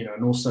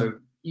 and also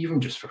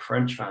even just for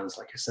French fans,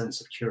 like a sense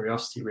of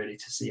curiosity really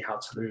to see how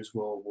Toulouse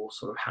will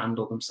sort of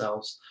handle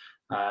themselves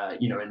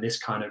in this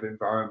kind of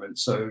environment.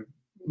 So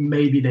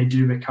maybe they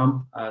do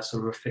become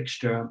sort of a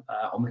fixture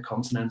on the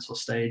continental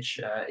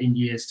stage in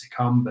years to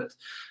come. But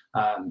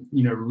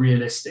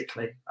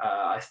realistically,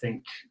 I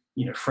think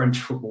French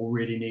football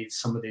really needs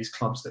some of these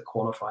clubs that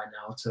qualify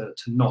now to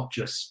not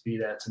just be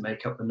there to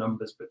make up the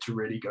numbers, but to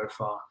really go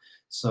far.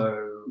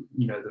 So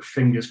the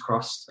fingers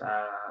crossed,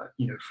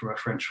 from a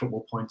French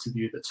football point of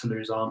view, that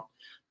Toulouse aren't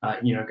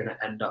going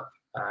to end up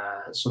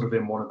sort of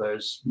in one of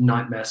those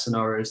nightmare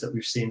scenarios that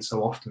we've seen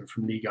so often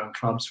from Ligue 1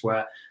 clubs,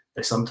 where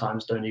they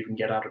sometimes don't even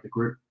get out of the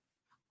group.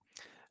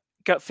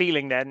 Gut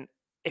feeling then,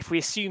 if we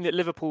assume that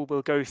Liverpool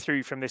will go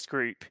through from this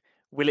group,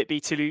 will it be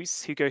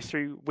Toulouse who go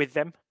through with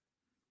them?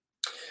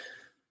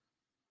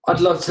 I'd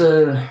love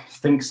to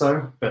think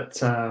so,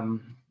 but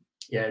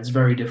it's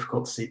very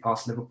difficult to see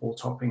past Liverpool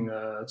topping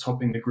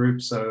the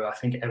group. So I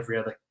think every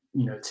other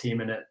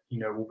team in it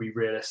will be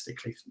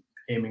realistically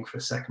aiming for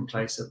second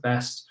place at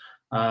best.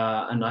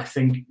 And I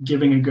think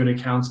giving a good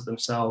account of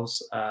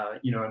themselves,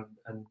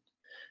 and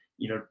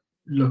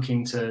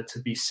looking to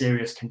be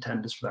serious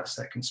contenders for that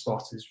second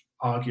spot is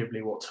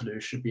arguably what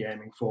Toulouse should be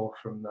aiming for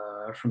from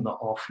the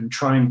off,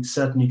 and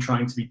certainly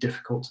trying to be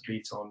difficult to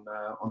beat on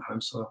home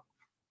soil.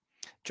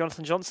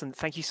 Jonathan Johnson,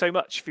 thank you so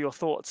much for your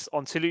thoughts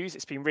on Toulouse.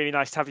 It's been really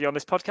nice to have you on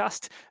this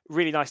podcast.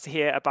 Really nice to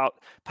hear about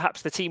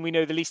perhaps the team we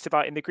know the least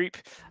about in the group.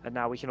 And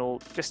now we can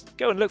all just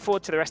go and look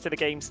forward to the rest of the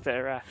games that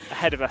are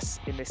ahead of us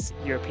in this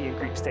European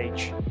group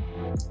stage.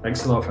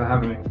 Thanks a lot for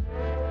having me.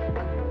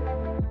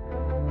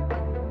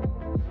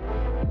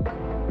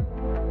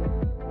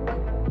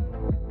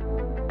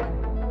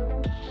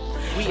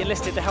 We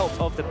enlisted the help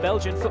of the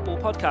Belgian Football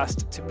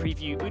Podcast to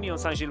preview Union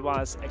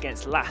Saint-Gilloise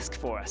against LASK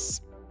for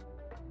us.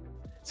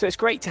 So it's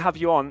great to have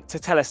you on to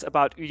tell us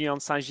about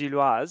Union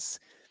Saint-Gilloise.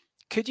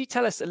 Could you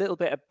tell us a little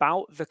bit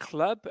about the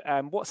club?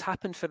 What's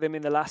happened for them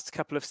in the last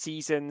couple of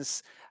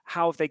seasons?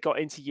 How have they got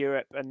into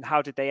Europe, and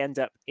how did they end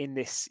up in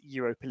this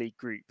Europa League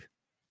group?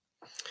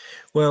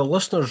 Well,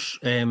 listeners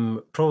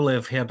probably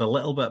have heard a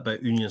little bit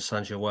about Union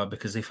Saint-Gilloise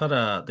because they've had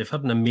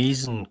an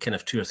amazing kind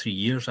of 2 or 3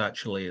 years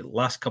actually.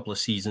 Last couple of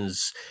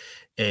seasons,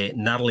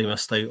 narrowly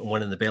missed out on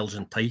winning the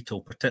Belgian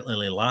title,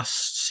 particularly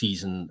last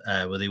season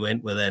where they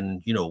went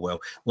within,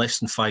 less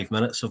than 5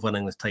 minutes of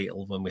winning the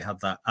title when we had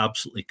that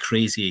absolutely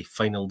crazy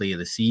final day of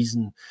the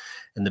season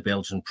in the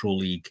Belgian Pro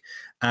League.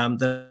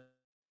 They're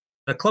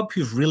a club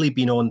who've really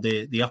been on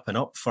the up and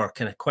up for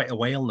kind of quite a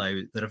while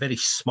now. They're a very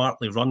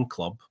smartly run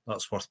club,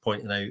 that's worth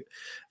pointing out,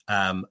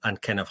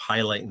 and kind of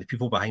highlighting the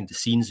people behind the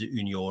scenes at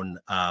Union,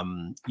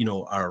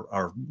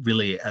 are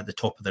really at the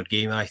top of their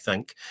game, I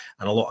think.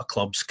 And a lot of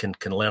clubs can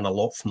learn a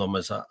lot from them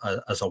as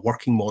a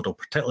working model,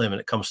 particularly when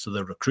it comes to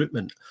their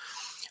recruitment.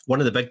 One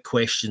of the big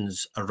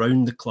questions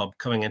around the club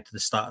coming into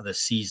the start of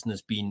this season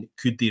has been,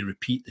 could they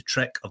repeat the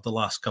trick of the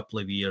last couple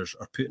of years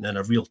or putting in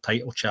a real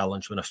title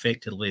challenge when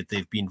effectively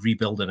they've been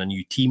rebuilding a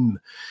new team?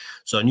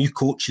 So a new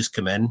coach has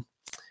come in.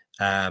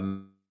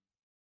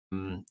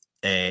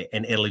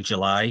 in early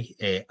July.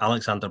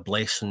 Alexander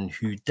Blesson,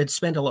 who did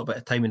spend a little bit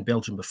of time in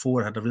Belgium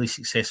before, had a really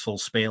successful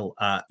spell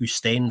at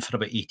Ostend for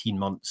about 18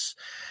 months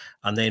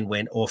and then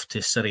went off to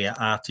Serie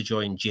A to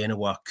join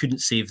Genoa.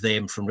 Couldn't save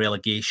them from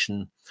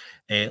relegation.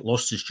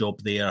 Lost his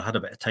job there, had a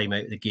bit of time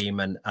out of the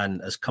game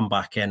and has come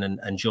back in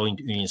and joined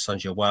Union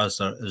Saint-Gilloise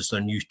as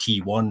their new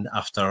T1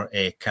 after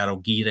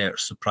Karel Gierer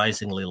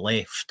surprisingly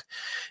left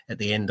at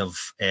the end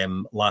of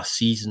last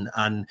season.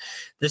 And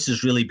this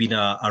has really been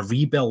a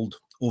rebuild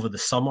over the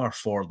summer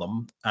for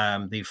them.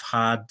 They've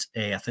had,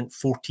 I think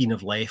 14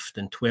 have left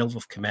and 12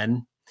 have come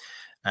in.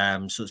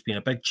 So it's been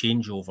a big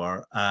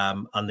changeover,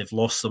 and they've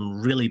lost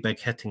some really big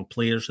hitting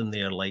players in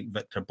there, like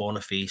Victor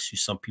Boniface, who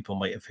some people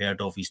might have heard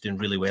of. He's doing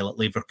really well at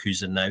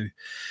Leverkusen now.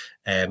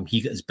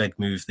 He got his big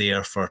move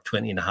there for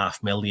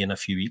 20.5 million a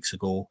few weeks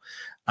ago.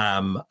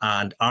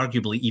 And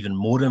arguably even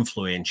more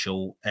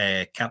influential,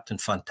 Captain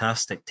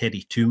Fantastic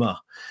Teddy Tuma,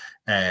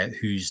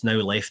 who's now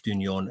left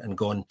Union and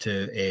gone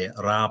to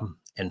Ram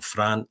in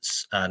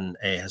France and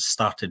has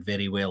started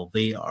very well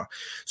there.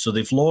 So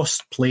they've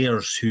lost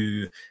players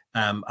who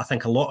I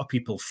think a lot of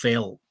people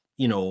felt,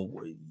 we're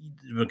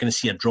going to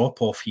see a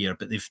drop-off here,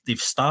 but they've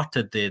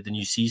started the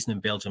new season in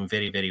Belgium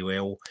very, very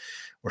well.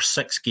 We're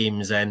 6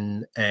 games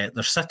in.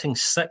 They're sitting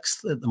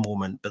 6th at the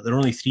moment, but they're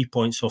only 3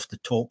 points off the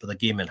top of the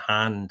game in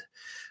hand.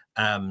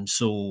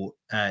 So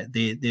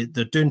they're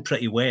doing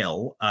pretty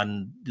well,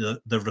 and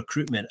the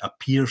recruitment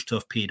appears to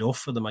have paid off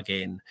for them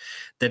again.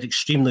 Did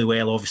extremely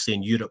well, obviously,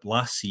 in Europe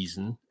last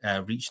season,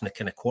 reaching the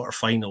kind of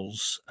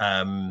quarterfinals.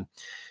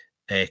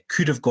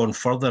 Could have gone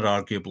further,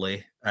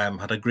 arguably.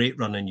 Had a great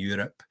run in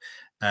Europe.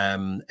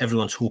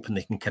 Everyone's hoping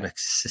they can kind of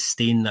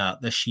sustain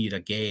that this year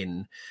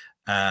again.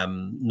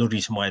 No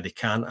reason why they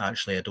can't,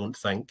 actually, I don't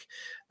think.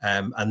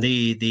 And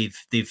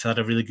they've had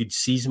a really good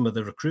season with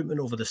the recruitment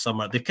over the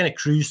summer. They've kind of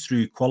cruised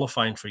through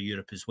qualifying for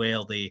Europe as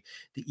well. They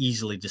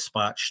easily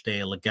dispatched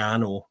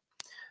Lugano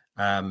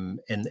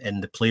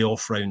in the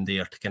playoff round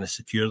there to kind of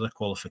secure their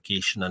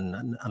qualification.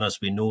 And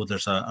as we know,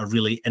 there's a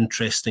really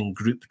interesting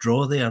group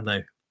draw there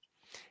now.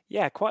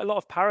 Yeah, quite a lot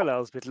of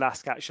parallels with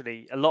LASK,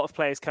 actually. A lot of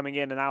players coming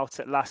in and out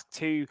at LASK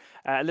too.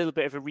 A little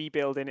bit of a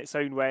rebuild in its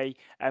own way.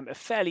 A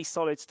fairly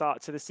solid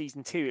start to the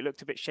season too. It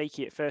looked a bit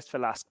shaky at first for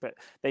LASK, but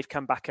they've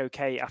come back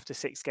okay after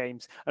 6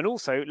 games. And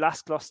also,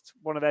 LASK lost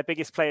one of their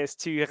biggest players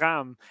to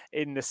Ram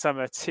in the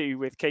summer too,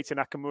 with Keita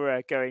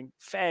Nakamura going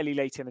fairly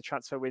late in the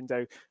transfer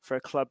window for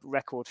a club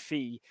record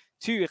fee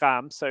to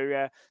Ram.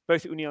 So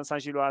both Union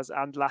Saint-Gilloise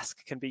and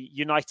LASK can be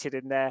united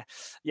in their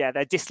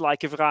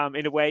dislike of Ram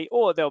in a way,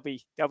 or they'll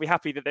be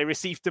happy that they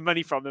received the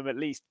money from them at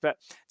least. But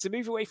to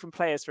move away from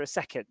players for a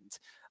second,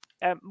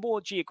 more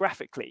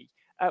geographically,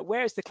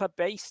 where is the club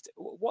based?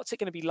 What's it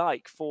going to be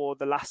like for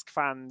the LASK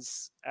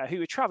fans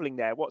who are travelling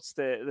there? What's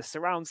the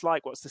surrounds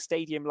like? What's the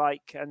stadium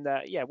like? And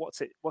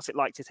what's it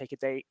like to take a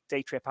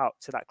day trip out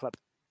to that club?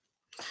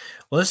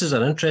 Well, this is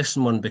an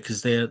interesting one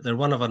because they're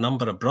one of a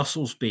number of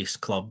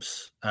Brussels-based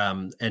clubs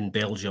in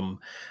Belgium,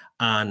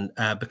 and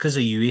because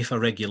of UEFA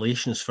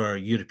regulations for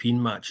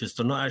European matches,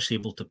 they're not actually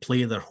able to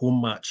play their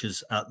home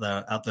matches at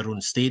their own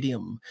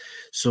stadium.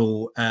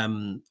 So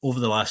over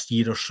the last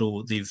year or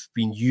so, they've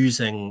been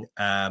using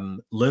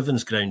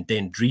Leuven's ground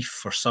Den Drief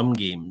for some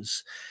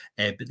games,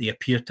 but they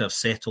appear to have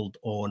settled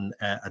on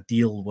a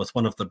deal with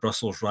one of the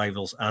Brussels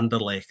rivals,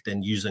 Anderlecht,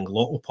 in using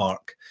Lotto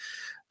Park.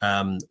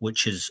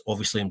 Which is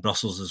obviously in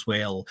Brussels as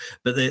well.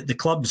 But the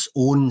club's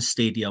own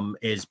stadium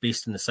is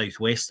based in the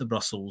southwest of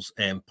Brussels,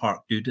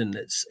 Park Duden.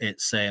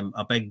 It's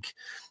a big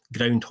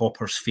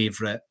groundhopper's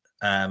favourite,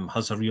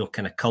 has a real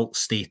kind of cult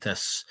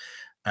status.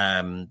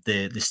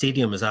 The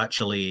stadium is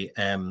actually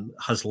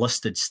has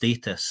listed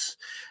status,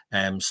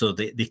 so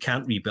they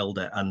can't rebuild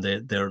it, and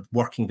they're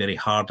working very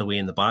hard away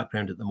in the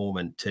background at the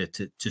moment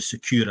to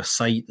secure a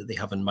site that they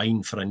have in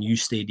mind for a new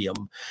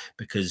stadium,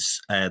 because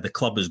the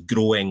club is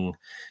growing,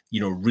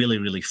 really,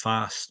 really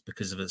fast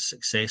because of its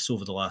success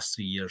over the last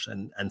 3 years,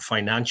 and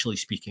financially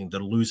speaking, they're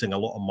losing a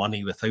lot of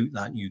money without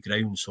that new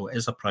ground, so it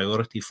is a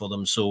priority for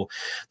them. So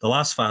the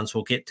LASK fans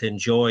will get to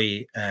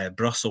enjoy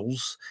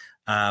Brussels.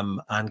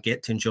 And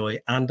get to enjoy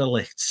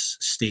Anderlecht's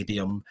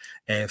stadium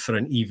for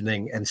an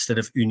evening instead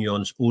of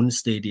Union's own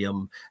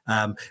stadium.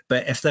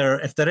 But if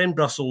they're in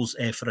Brussels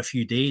for a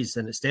few days,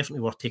 then it's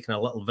definitely worth taking a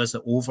little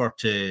visit over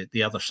to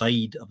the other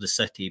side of the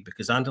city,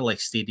 because Anderlecht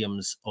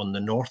Stadium's on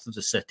the north of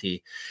the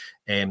city.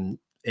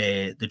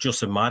 The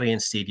Joseph Marion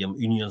Stadium,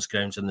 Union's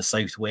grounds, in the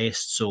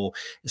southwest, so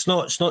it's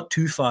not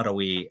too far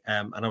away.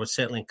 And I would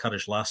certainly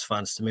encourage LASK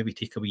fans to maybe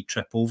take a wee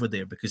trip over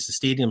there, because the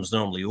stadium's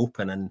normally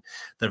open and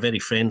they're very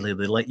friendly.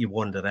 They let you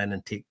wander in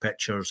and take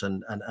pictures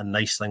and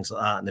nice things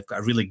like that. And they've got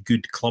a really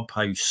good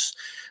clubhouse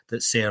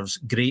that serves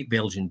great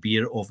Belgian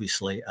beer,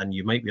 obviously, and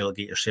you might be able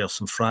to get yourself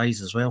some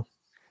fries as well.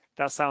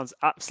 That sounds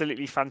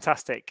absolutely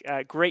fantastic.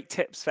 Great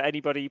tips for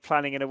anybody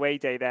planning an away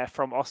day there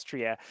from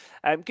Austria.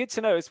 Good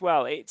to know as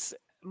well. It's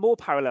more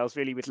parallels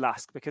really with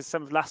LASK, because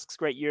some of LASK's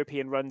great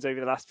European runs over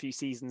the last few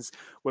seasons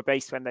were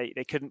based when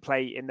they couldn't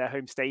play in their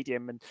home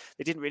stadium, and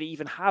they didn't really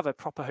even have a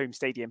proper home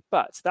stadium.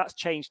 But that's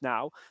changed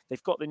now.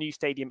 They've got the new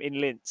stadium in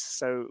Linz,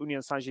 so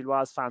Union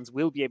Saint-Gilloise fans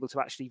will be able to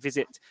actually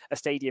visit a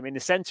stadium in the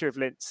centre of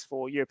Linz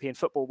for European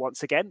football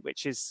once again,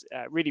 which is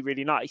really,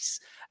 really nice.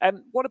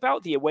 What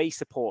about the away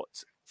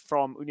support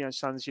from Union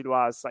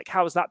Saint-Gilloise? Like,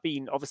 how has that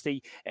been,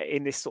 obviously,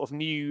 in this sort of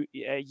new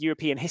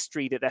European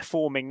history that they're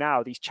forming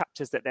now, these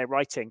chapters that they're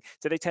writing?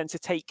 Do they tend to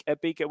take a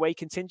big away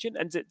contingent,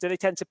 and do they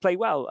tend to play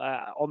well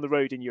on the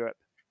road in Europe?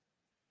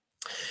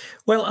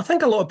 Well, I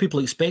think a lot of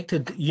people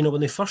expected,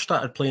 when they first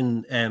started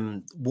playing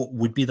what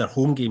would be their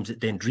home games at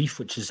Dendreef,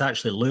 which is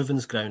actually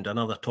Leuven's ground,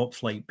 another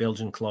top-flight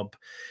Belgian club.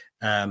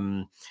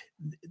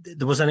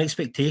 There was an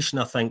expectation,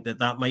 I think,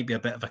 that might be a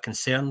bit of a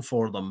concern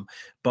for them,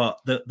 but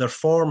their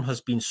form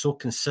has been so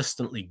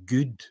consistently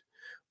good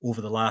over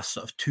the last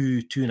sort of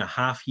two and a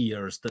half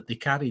years that they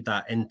carried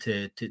that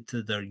into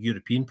to their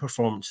European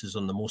performances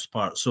on the most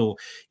part. So,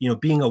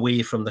 being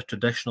away from the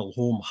traditional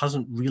home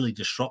hasn't really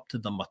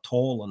disrupted them at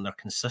all in their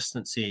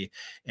consistency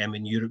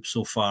in Europe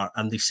so far,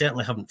 and they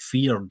certainly haven't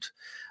feared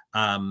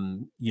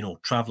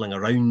traveling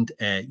around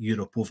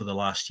Europe over the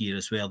last year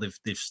as well.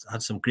 They've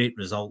had some great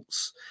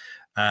results,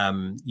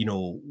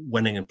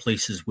 winning in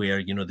places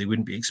where, they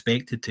wouldn't be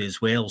expected to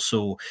as well.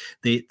 So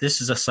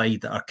this is a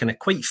side that are kind of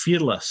quite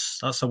fearless.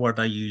 That's a word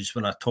I use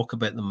when I talk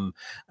about them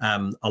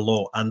a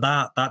lot. And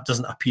that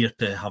doesn't appear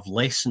to have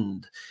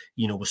lessened,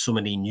 with so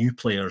many new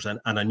players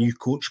and a new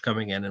coach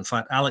coming in. In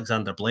fact,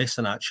 Alexander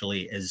Blessin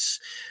actually is,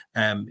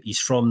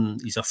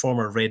 he's a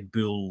former Red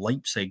Bull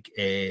Leipzig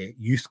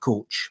youth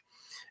coach.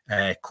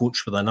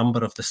 Coached with a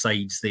number of the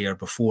sides there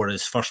before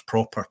his first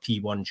proper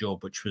T1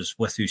 job, which was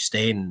with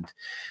Oostende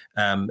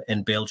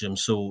in Belgium.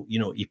 So,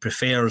 he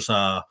prefers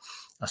a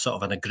sort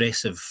of an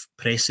aggressive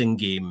pressing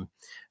game.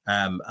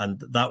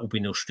 And that will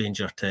be no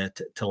stranger to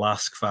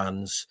LASK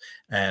fans.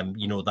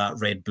 That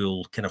Red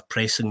Bull kind of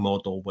pressing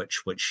model,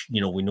 which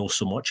we know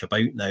so much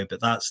about now.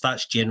 But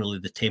that's generally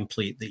the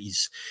template that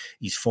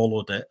he's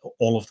followed at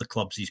all of the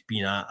clubs he's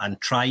been at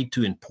and tried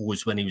to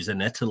impose when he was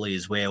in Italy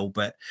as well.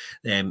 But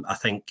I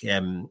think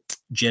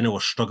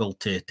Genoa struggled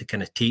to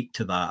kind of take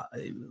to that.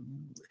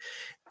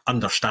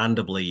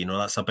 Understandably,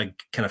 that's a big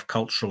kind of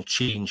cultural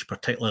change,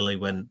 particularly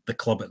when the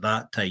club at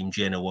that time,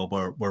 Genoa,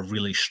 were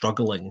really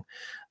struggling.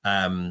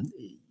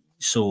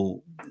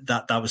 So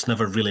that was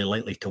never really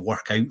likely to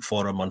work out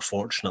for him,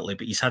 unfortunately.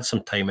 But he's had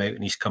some time out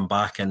and he's come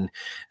back and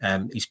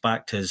he's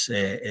back to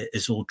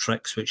his old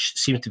tricks, which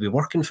seem to be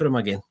working for him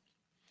again.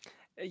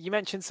 You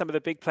mentioned some of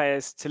the big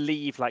players to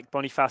leave, like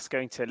Boniface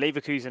going to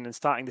Leverkusen and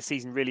starting the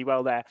season really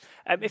well there.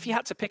 If you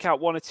had to pick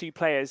out one or two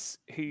players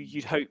who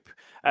you'd hope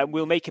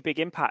will make a big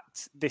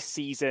impact this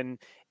season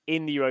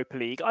in the Europa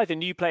League, either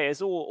new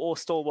players or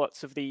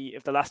stalwarts of the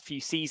last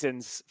few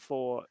seasons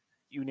for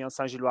Union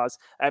Saint-Gilloise,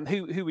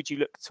 who would you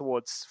look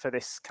towards for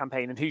this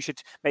campaign, and who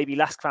should maybe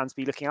LASK fans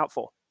be looking out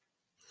for?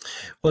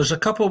 Well, there's a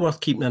couple worth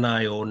keeping an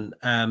eye on.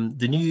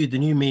 The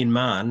new main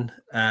man,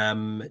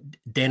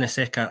 Dennis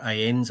Eckert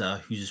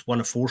Ayenza, who's one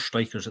of 4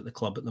 strikers at the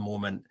club at the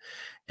moment.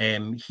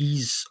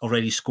 He's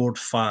already scored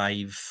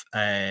 5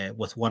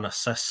 with 1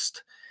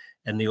 assist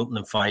in the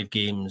opening 5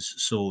 games.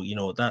 So,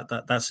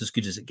 that's as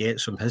good as it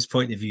gets from his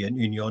point of view, and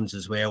Union's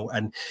as well.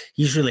 And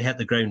he's really hit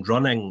the ground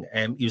running.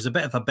 He was a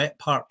bit of a bit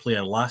part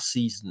player last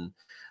season.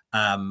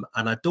 And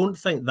I don't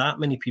think that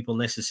many people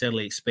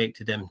necessarily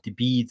expected him to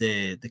be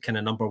the kind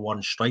of number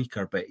 1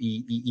 striker, but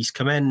he's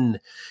come in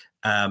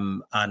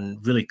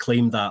and really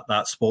claimed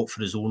that spot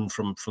for his own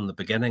from the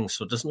beginning.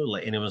 So it doesn't look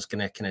like anyone's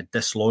going to kind of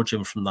dislodge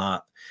him from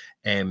that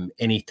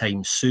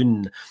anytime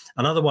soon.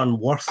 Another one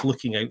worth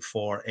looking out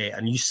for, a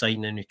new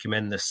signing who came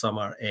in this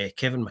summer,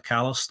 Kevin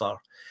McAllister.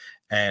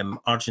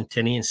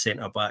 Argentinian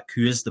centre-back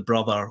who is the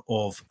brother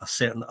of a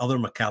certain other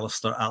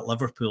McAllister at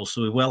Liverpool.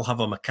 So we will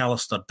have a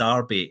McAllister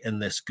derby in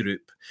this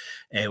group,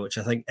 which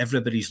I think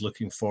everybody's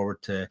looking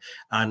forward to.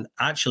 And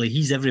actually,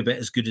 he's every bit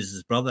as good as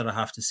his brother, I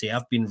have to say.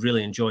 I've been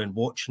really enjoying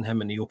watching him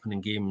in the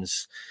opening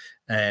games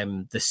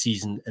this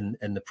season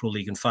in the Pro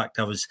League. In fact,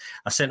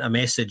 I sent a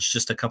message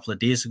just a couple of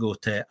days ago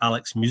to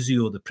Alex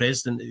Muzio, the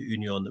president of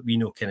Union, that we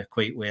know kind of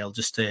quite well,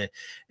 just to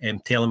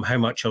tell him how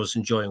much I was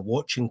enjoying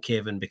watching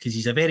Kevin, because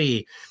he's a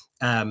very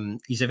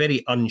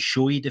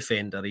unshowy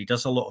defender. He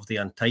does a lot of the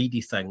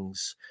untidy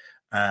things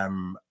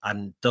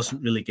and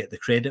doesn't really get the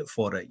credit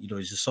for it.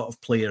 He's a sort of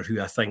player who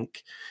I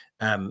think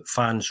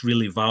fans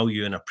really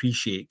value and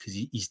appreciate, because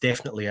he's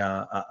definitely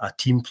a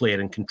team player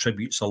and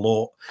contributes a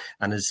lot,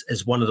 and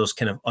is one of those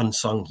kind of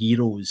unsung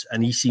heroes.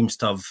 And he seems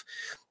to have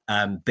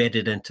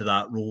bedded into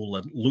that role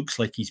and looks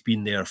like he's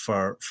been there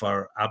for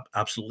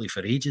absolutely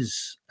for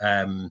ages.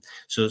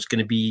 So it's going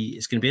to be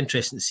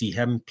interesting to see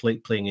him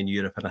playing in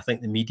Europe, and I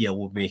think the media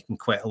will be making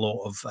quite a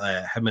lot of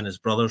him and his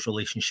brother's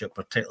relationship,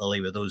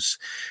 particularly with those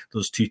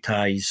 2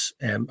 ties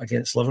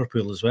against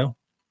Liverpool as well.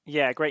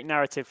 Yeah, great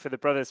narrative for the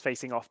brothers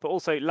facing off, but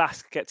also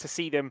LASK get to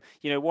see them,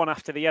 one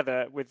after the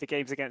other with the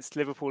games against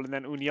Liverpool and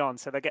then Union,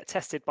 so they get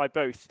tested by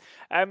both.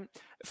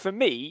 For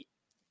me,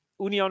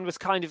 Union was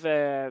kind of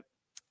a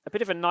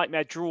bit of a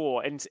nightmare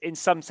draw in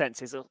some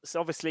senses. It's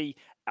obviously,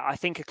 I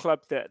think, a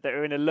club that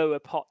are in a lower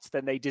pot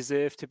than they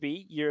deserve to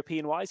be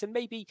European-wise, and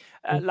maybe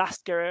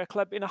LASK are a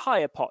club in a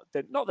higher pot.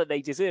 Not that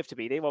they deserve to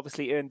be. They've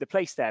obviously earned the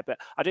place there, but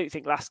I don't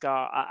think LASK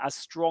are as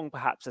strong,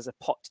 perhaps, as a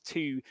pot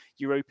 2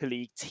 Europa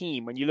League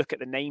team. When you look at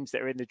the names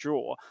that are in the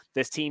draw,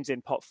 there's teams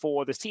in pot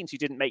 4, there's teams who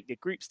didn't make the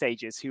group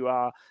stages who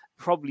are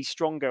probably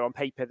stronger on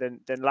paper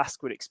than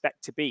LASK would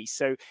expect to be.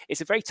 So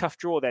it's a very tough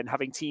draw then,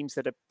 having teams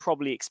that are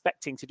probably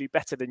expecting to do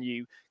better than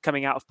you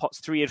coming out of pots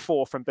 3 and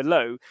 4 from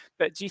below.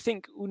 But do you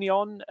think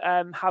Union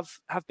have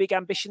big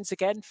ambitions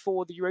again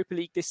for the Europa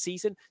League this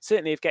season?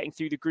 Certainly of getting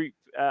through the group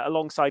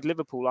alongside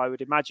Liverpool, I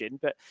would imagine.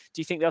 But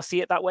do you think they'll see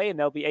it that way and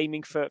they'll be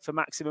aiming for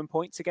maximum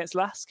points against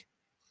LASK?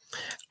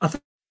 I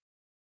think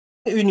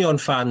Union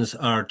fans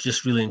are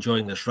just really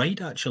enjoying this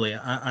ride, actually.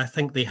 I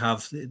think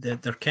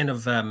they're kind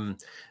of...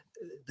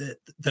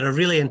 they're a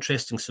really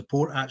interesting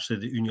support, actually,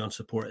 the Union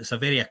support. It's a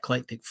very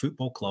eclectic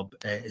football club.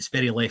 It's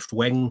very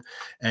left-wing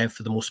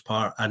for the most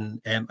part.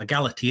 And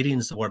egalitarian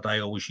is the word I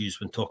always use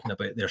when talking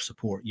about their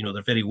support.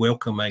 They're very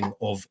welcoming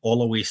of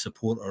all away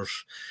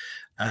supporters.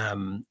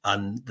 And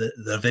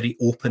they're very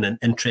open and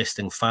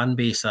interesting fan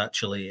base,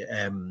 actually.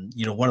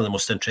 One of the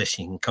most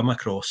interesting you can come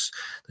across.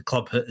 The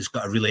club has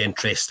got a really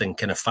interesting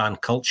kind of fan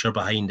culture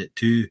behind it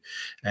too.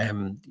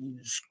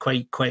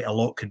 Quite a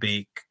lot could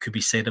be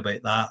said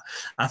about that.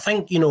 I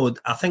think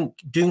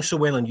doing so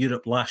well in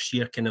Europe last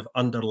year kind of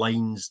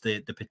underlines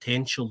the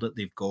potential that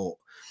they've got.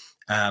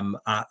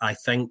 I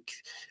think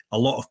a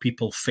lot of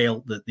people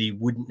felt that they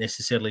wouldn't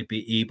necessarily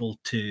be able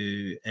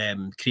to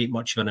create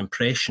much of an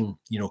impression,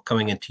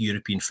 coming into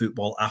European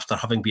football after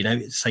having been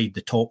outside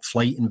the top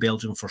flight in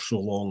Belgium for so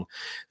long.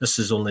 This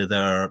is only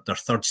their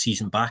third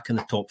season back in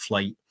the top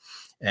flight.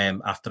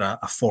 After a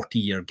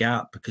 40-year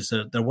gap, because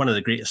they're one of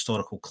the great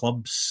historical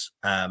clubs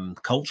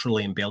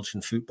culturally in Belgian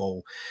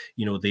football.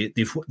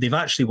 They've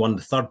actually won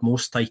the third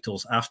most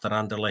titles after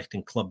Anderlecht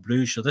and Club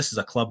Brugge. So this is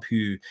a club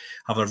who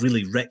have a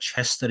really rich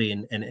history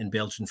in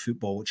Belgian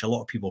football, which a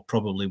lot of people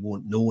probably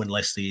won't know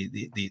unless they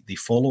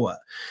follow it.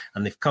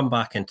 And they've come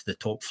back into the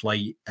top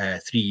flight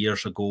 3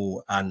 years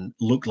ago and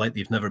look like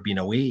they've never been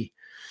away.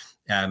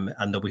 And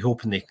they'll be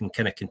hoping they can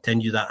kind of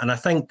continue that. And I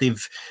think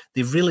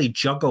they've really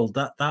juggled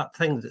that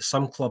thing that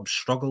some clubs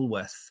struggle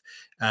with,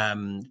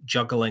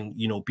 juggling,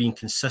 being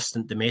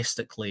consistent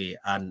domestically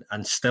and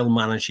still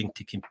managing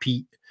to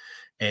compete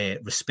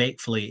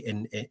respectfully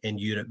in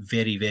Europe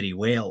very, very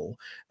well,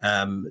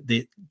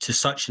 to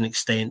such an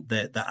extent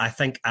that I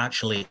think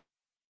actually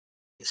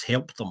it's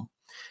helped them.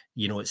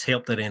 It's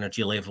helped their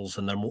energy levels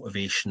and their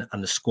motivation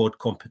and the squad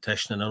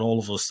competition and all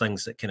of those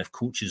things that kind of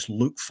coaches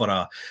look for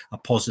a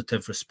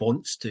positive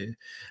response to.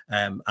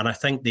 And I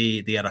think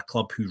they are a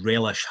club who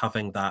relish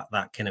having that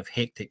kind of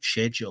hectic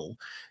schedule,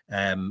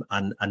 and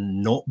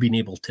not being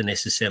able to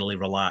necessarily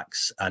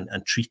relax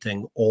and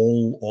treating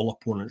all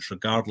opponents,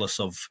 regardless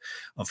of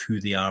who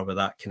they are, with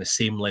that kind of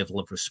same level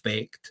of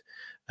respect.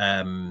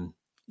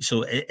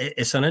 So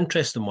it's an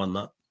interesting one,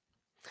 that.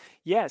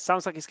 Yeah, it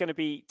sounds like it's going to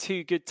be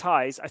 2 good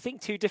ties. I think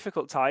 2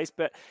 difficult ties,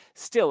 but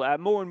still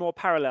more and more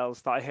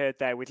parallels that I heard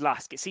there with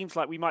LASK. It seems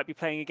like we might be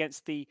playing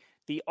against the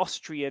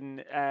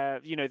Austrian,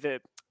 the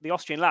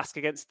Austrian LASK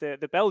against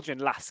the Belgian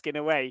LASK in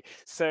a way.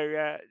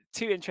 So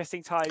 2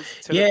 interesting ties.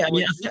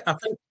 I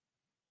think.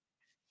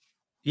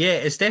 Yeah,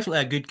 it's definitely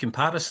a good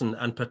comparison,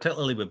 and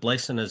particularly with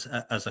Blessing as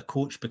a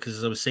coach, because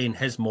as I was saying,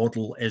 his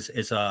model his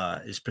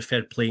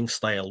preferred playing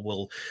style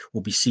will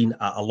be seen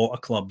at a lot of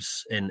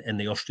clubs in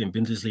the Austrian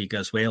Bundesliga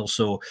as well.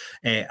 So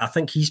I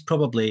think he's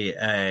probably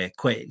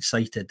quite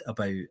excited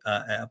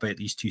about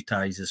these 2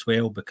 ties as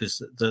well, because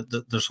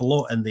there's a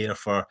lot in there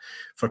for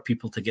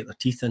people to get their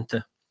teeth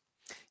into.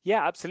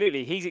 Yeah,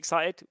 absolutely. He's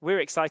excited. We're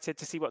excited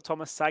to see what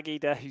Thomas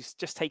Sagida, who's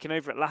just taken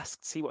over at LASK,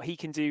 see what he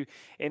can do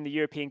in the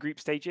European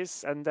group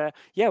stages. And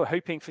we're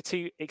hoping for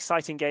 2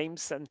 exciting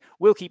games, and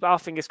we'll keep our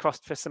fingers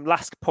crossed for some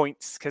LASK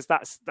points, because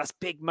that's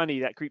big money.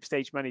 That group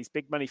stage money is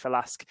big money for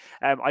LASK.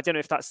 I don't know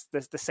if that's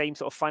the same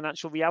sort of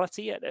financial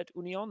reality at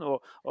Union, or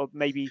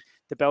maybe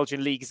the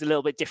Belgian league is a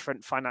little bit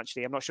different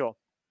financially. I'm not sure.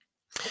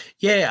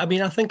 Yeah, I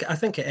mean, I think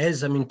it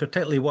is. I mean,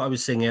 particularly what I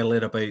was saying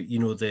earlier about,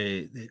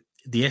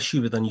 the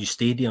issue with a new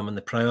stadium and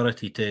the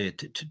priority to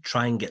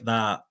try and get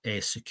that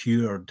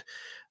secured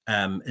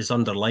is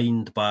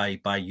underlined by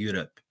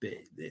Europe.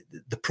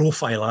 The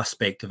profile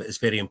aspect of it is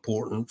very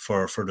important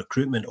for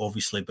recruitment,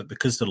 obviously, but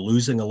because they're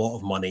losing a lot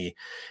of money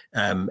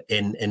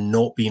in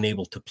not being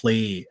able to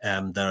play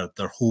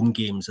their home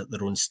games at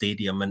their own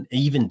stadium, and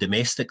even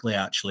domestically,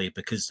 actually,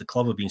 because the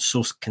club have been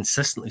so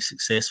consistently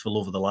successful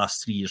over the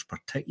last 3 years,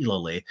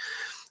 particularly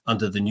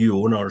under the new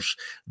owners,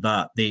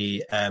 that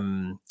they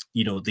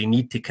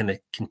need to kind of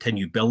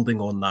continue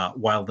building on that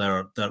while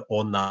they're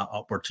on that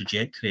upward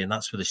trajectory, and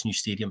that's where this new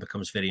stadium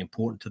becomes very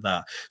important to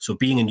that. So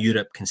being in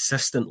Europe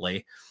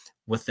consistently,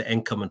 with the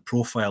income and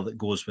profile that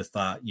goes with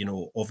that,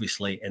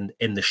 obviously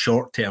in the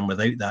short term,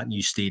 without that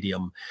new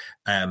stadium,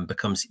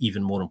 becomes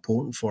even more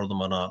important for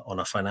them on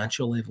a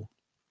financial level.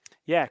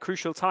 Yeah,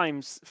 crucial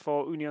times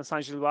for Union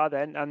Saint-Gilloise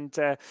then, and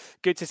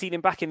good to see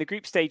them back in the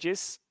group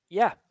stages.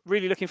 Yeah,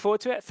 really looking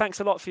forward to it. Thanks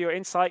a lot for your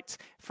insight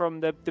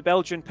from the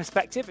Belgian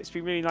perspective. It's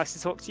been really nice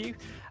to talk to you.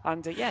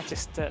 And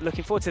just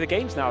looking forward to the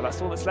games now.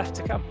 That's all that's left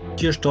to come.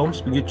 Cheers, Tom.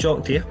 It's been good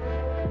talking to you.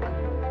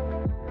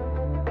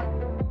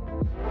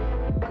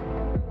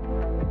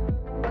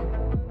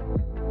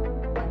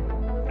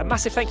 A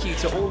massive thank you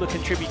to all the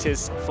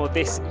contributors for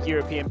this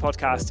European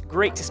podcast.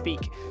 Great to speak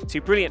to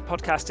brilliant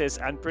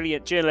podcasters and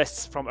brilliant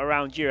journalists from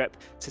around Europe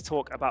to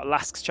talk about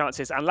LASK's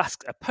chances and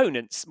LASK's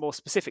opponents more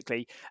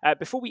specifically.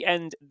 Before we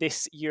end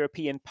this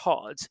European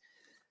pod,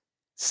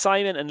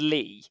 Simon and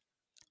Lee,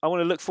 I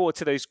want to look forward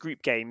to those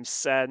group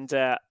games, and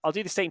I'll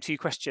do the same two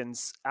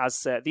questions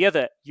as the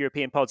other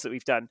European pods that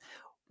we've done.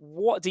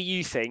 What do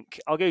you think?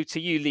 I'll go to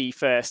you, Lee,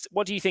 first.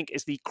 What do you think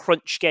is the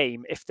crunch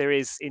game, if there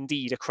is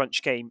indeed a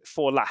crunch game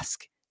for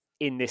LASK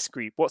in this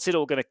group? What's it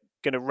all going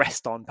to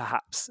rest on,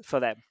 perhaps, for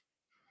them?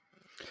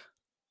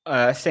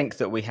 I think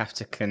that we have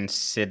to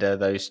consider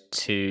those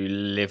two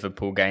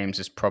Liverpool games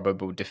as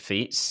probable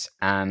defeats.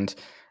 And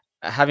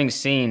having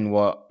seen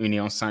what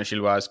Union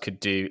Saint-Gilloise could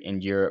do in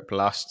Europe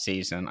last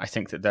season, I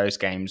think that those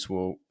games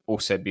will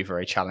also be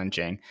very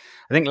challenging.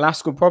 I think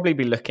LASK will probably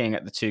be looking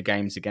at the two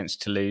games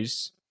against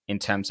Toulouse in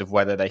terms of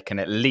whether they can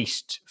at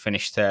least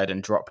finish third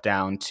and drop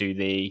down to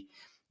the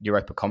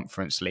Europa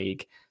Conference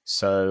League.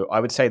 So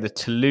I would say the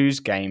Toulouse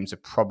games are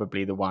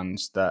probably the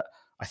ones that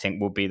I think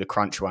will be the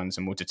crunch ones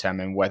and will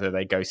determine whether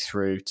they go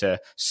through to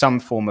some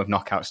form of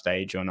knockout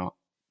stage or not.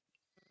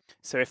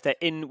 So if they're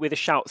in with a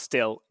shout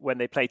still when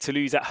they play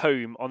Toulouse at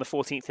home on the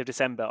 14th of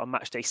December on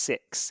match day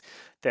 6,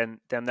 then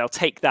they'll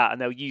take that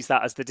and they'll use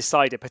that as the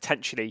decider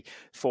potentially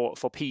for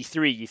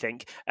P3, you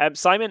think.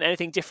 Simon,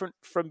 anything different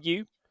from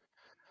you?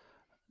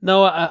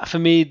 No, for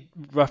me,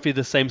 roughly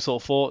the same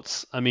sort of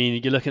thoughts. I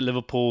mean, you look at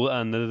Liverpool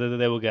and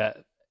they will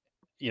get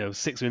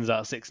 6 wins out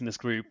of 6 in this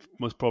group,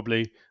 most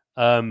probably.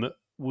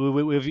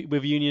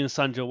 With Union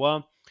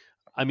Saint-Gilloise,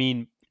 I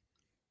mean,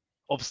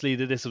 obviously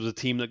this was a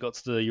team that got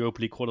to the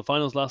Europa League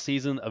quarterfinals last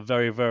season, a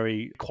very,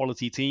 very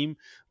quality team.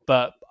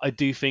 But I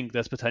do think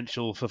there's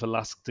potential for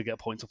LASK to get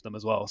points off them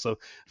as well. So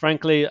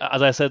frankly,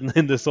 as I said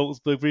in the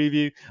Salzburg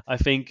preview, I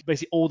think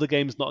basically all the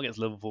games not against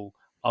Liverpool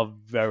are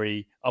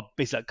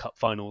basically like cup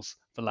finals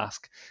for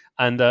LASK.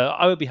 And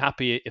I would be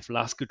happy if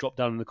LASK could drop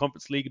down in the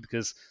Conference League,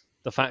 because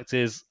the fact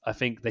is, I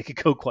think they could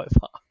go quite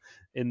far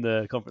in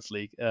the Conference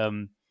League.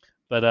 I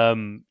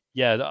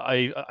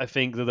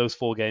think that those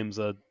 4 games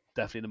are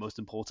definitely the most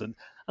important.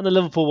 And the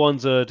Liverpool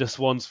ones are just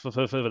ones for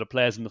the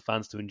players and the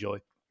fans to enjoy.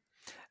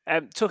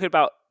 Talking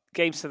about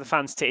games for the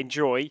fans to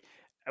enjoy,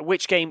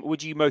 which game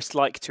would you most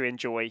like to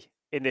enjoy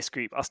in this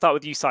group? I'll start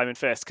with you, Simon,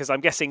 first, because I'm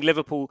guessing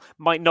Liverpool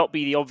might not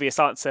be the obvious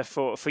answer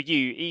for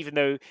you, even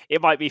though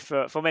it might be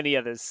for many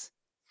others.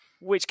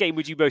 Which game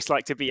would you most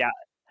like to be at?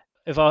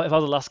 If I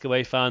was a LASK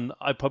away fan,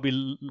 I'd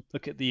probably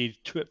look at the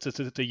trip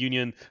to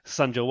Union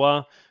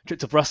Saint-Gilloise, trip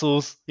to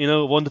Brussels,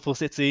 a wonderful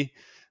city.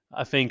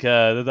 I think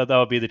that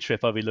would be the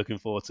trip I'd be looking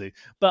forward to.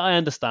 But I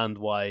understand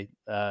why,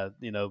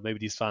 maybe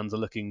these fans are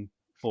looking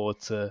forward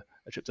to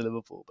a trip to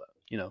Liverpool, but.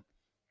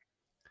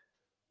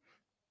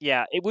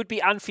 Yeah, it would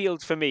be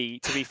Anfield for me,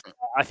 to be fair.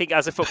 I think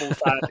as a football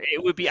fan,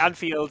 it would be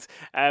Anfield,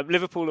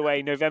 Liverpool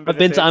away, November. I've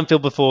been to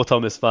Anfield before,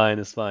 Tom. It's fine.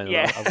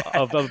 Yeah.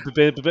 I've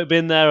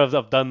been there.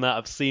 I've done that.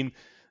 I've seen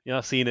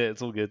it.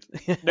 It's all good.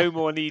 No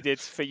more needed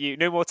for you.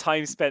 No more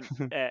time spent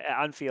at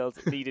Anfield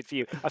needed for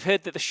you. I've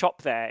heard that the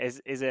shop there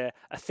is a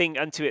thing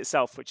unto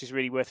itself, which is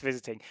really worth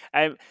visiting.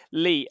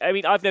 Lee, I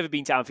mean, I've never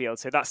been to Anfield,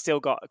 so that's still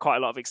got quite a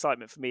lot of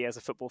excitement for me as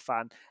a football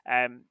fan.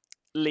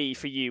 Lee,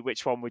 for you,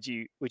 which one would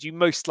you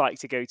most like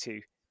to go to?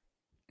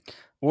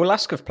 Well,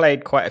 LASK have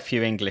played quite a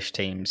few English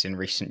teams in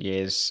recent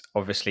years.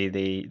 Obviously,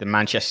 the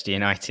Manchester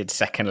United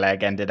second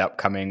leg ended up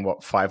coming,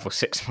 5 or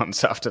 6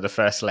 months after the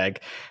first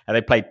leg. And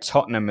they played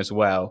Tottenham as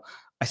well.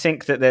 I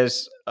think that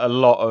there's a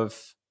lot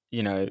of,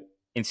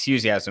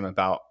 enthusiasm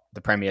about the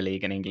Premier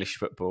League and English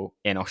football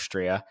in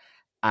Austria.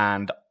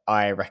 And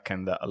I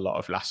reckon that a lot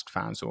of LASK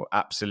fans will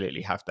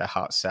absolutely have their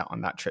hearts set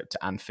on that trip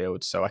to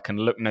Anfield. So I can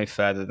look no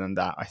further than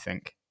that, I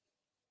think.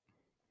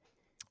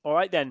 All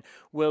right, then,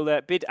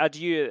 we'll bid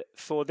adieu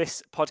for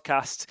this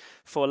podcast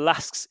for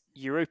LASK's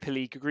Europa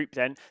League group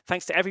then.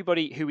 Thanks to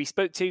everybody who we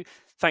spoke to.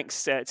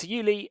 Thanks to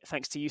you, Lee.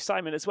 Thanks to you,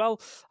 Simon, as well.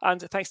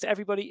 And thanks to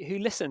everybody who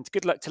listened.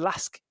 Good luck to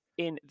LASK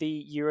in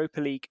the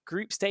Europa League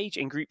group stage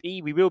in Group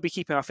E. We will be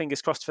keeping our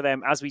fingers crossed for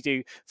them, as we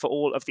do for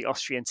all of the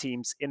Austrian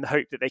teams, in the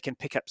hope that they can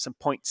pick up some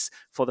points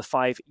for the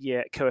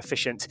 5-year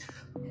coefficient.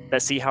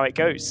 Let's see how it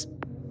goes.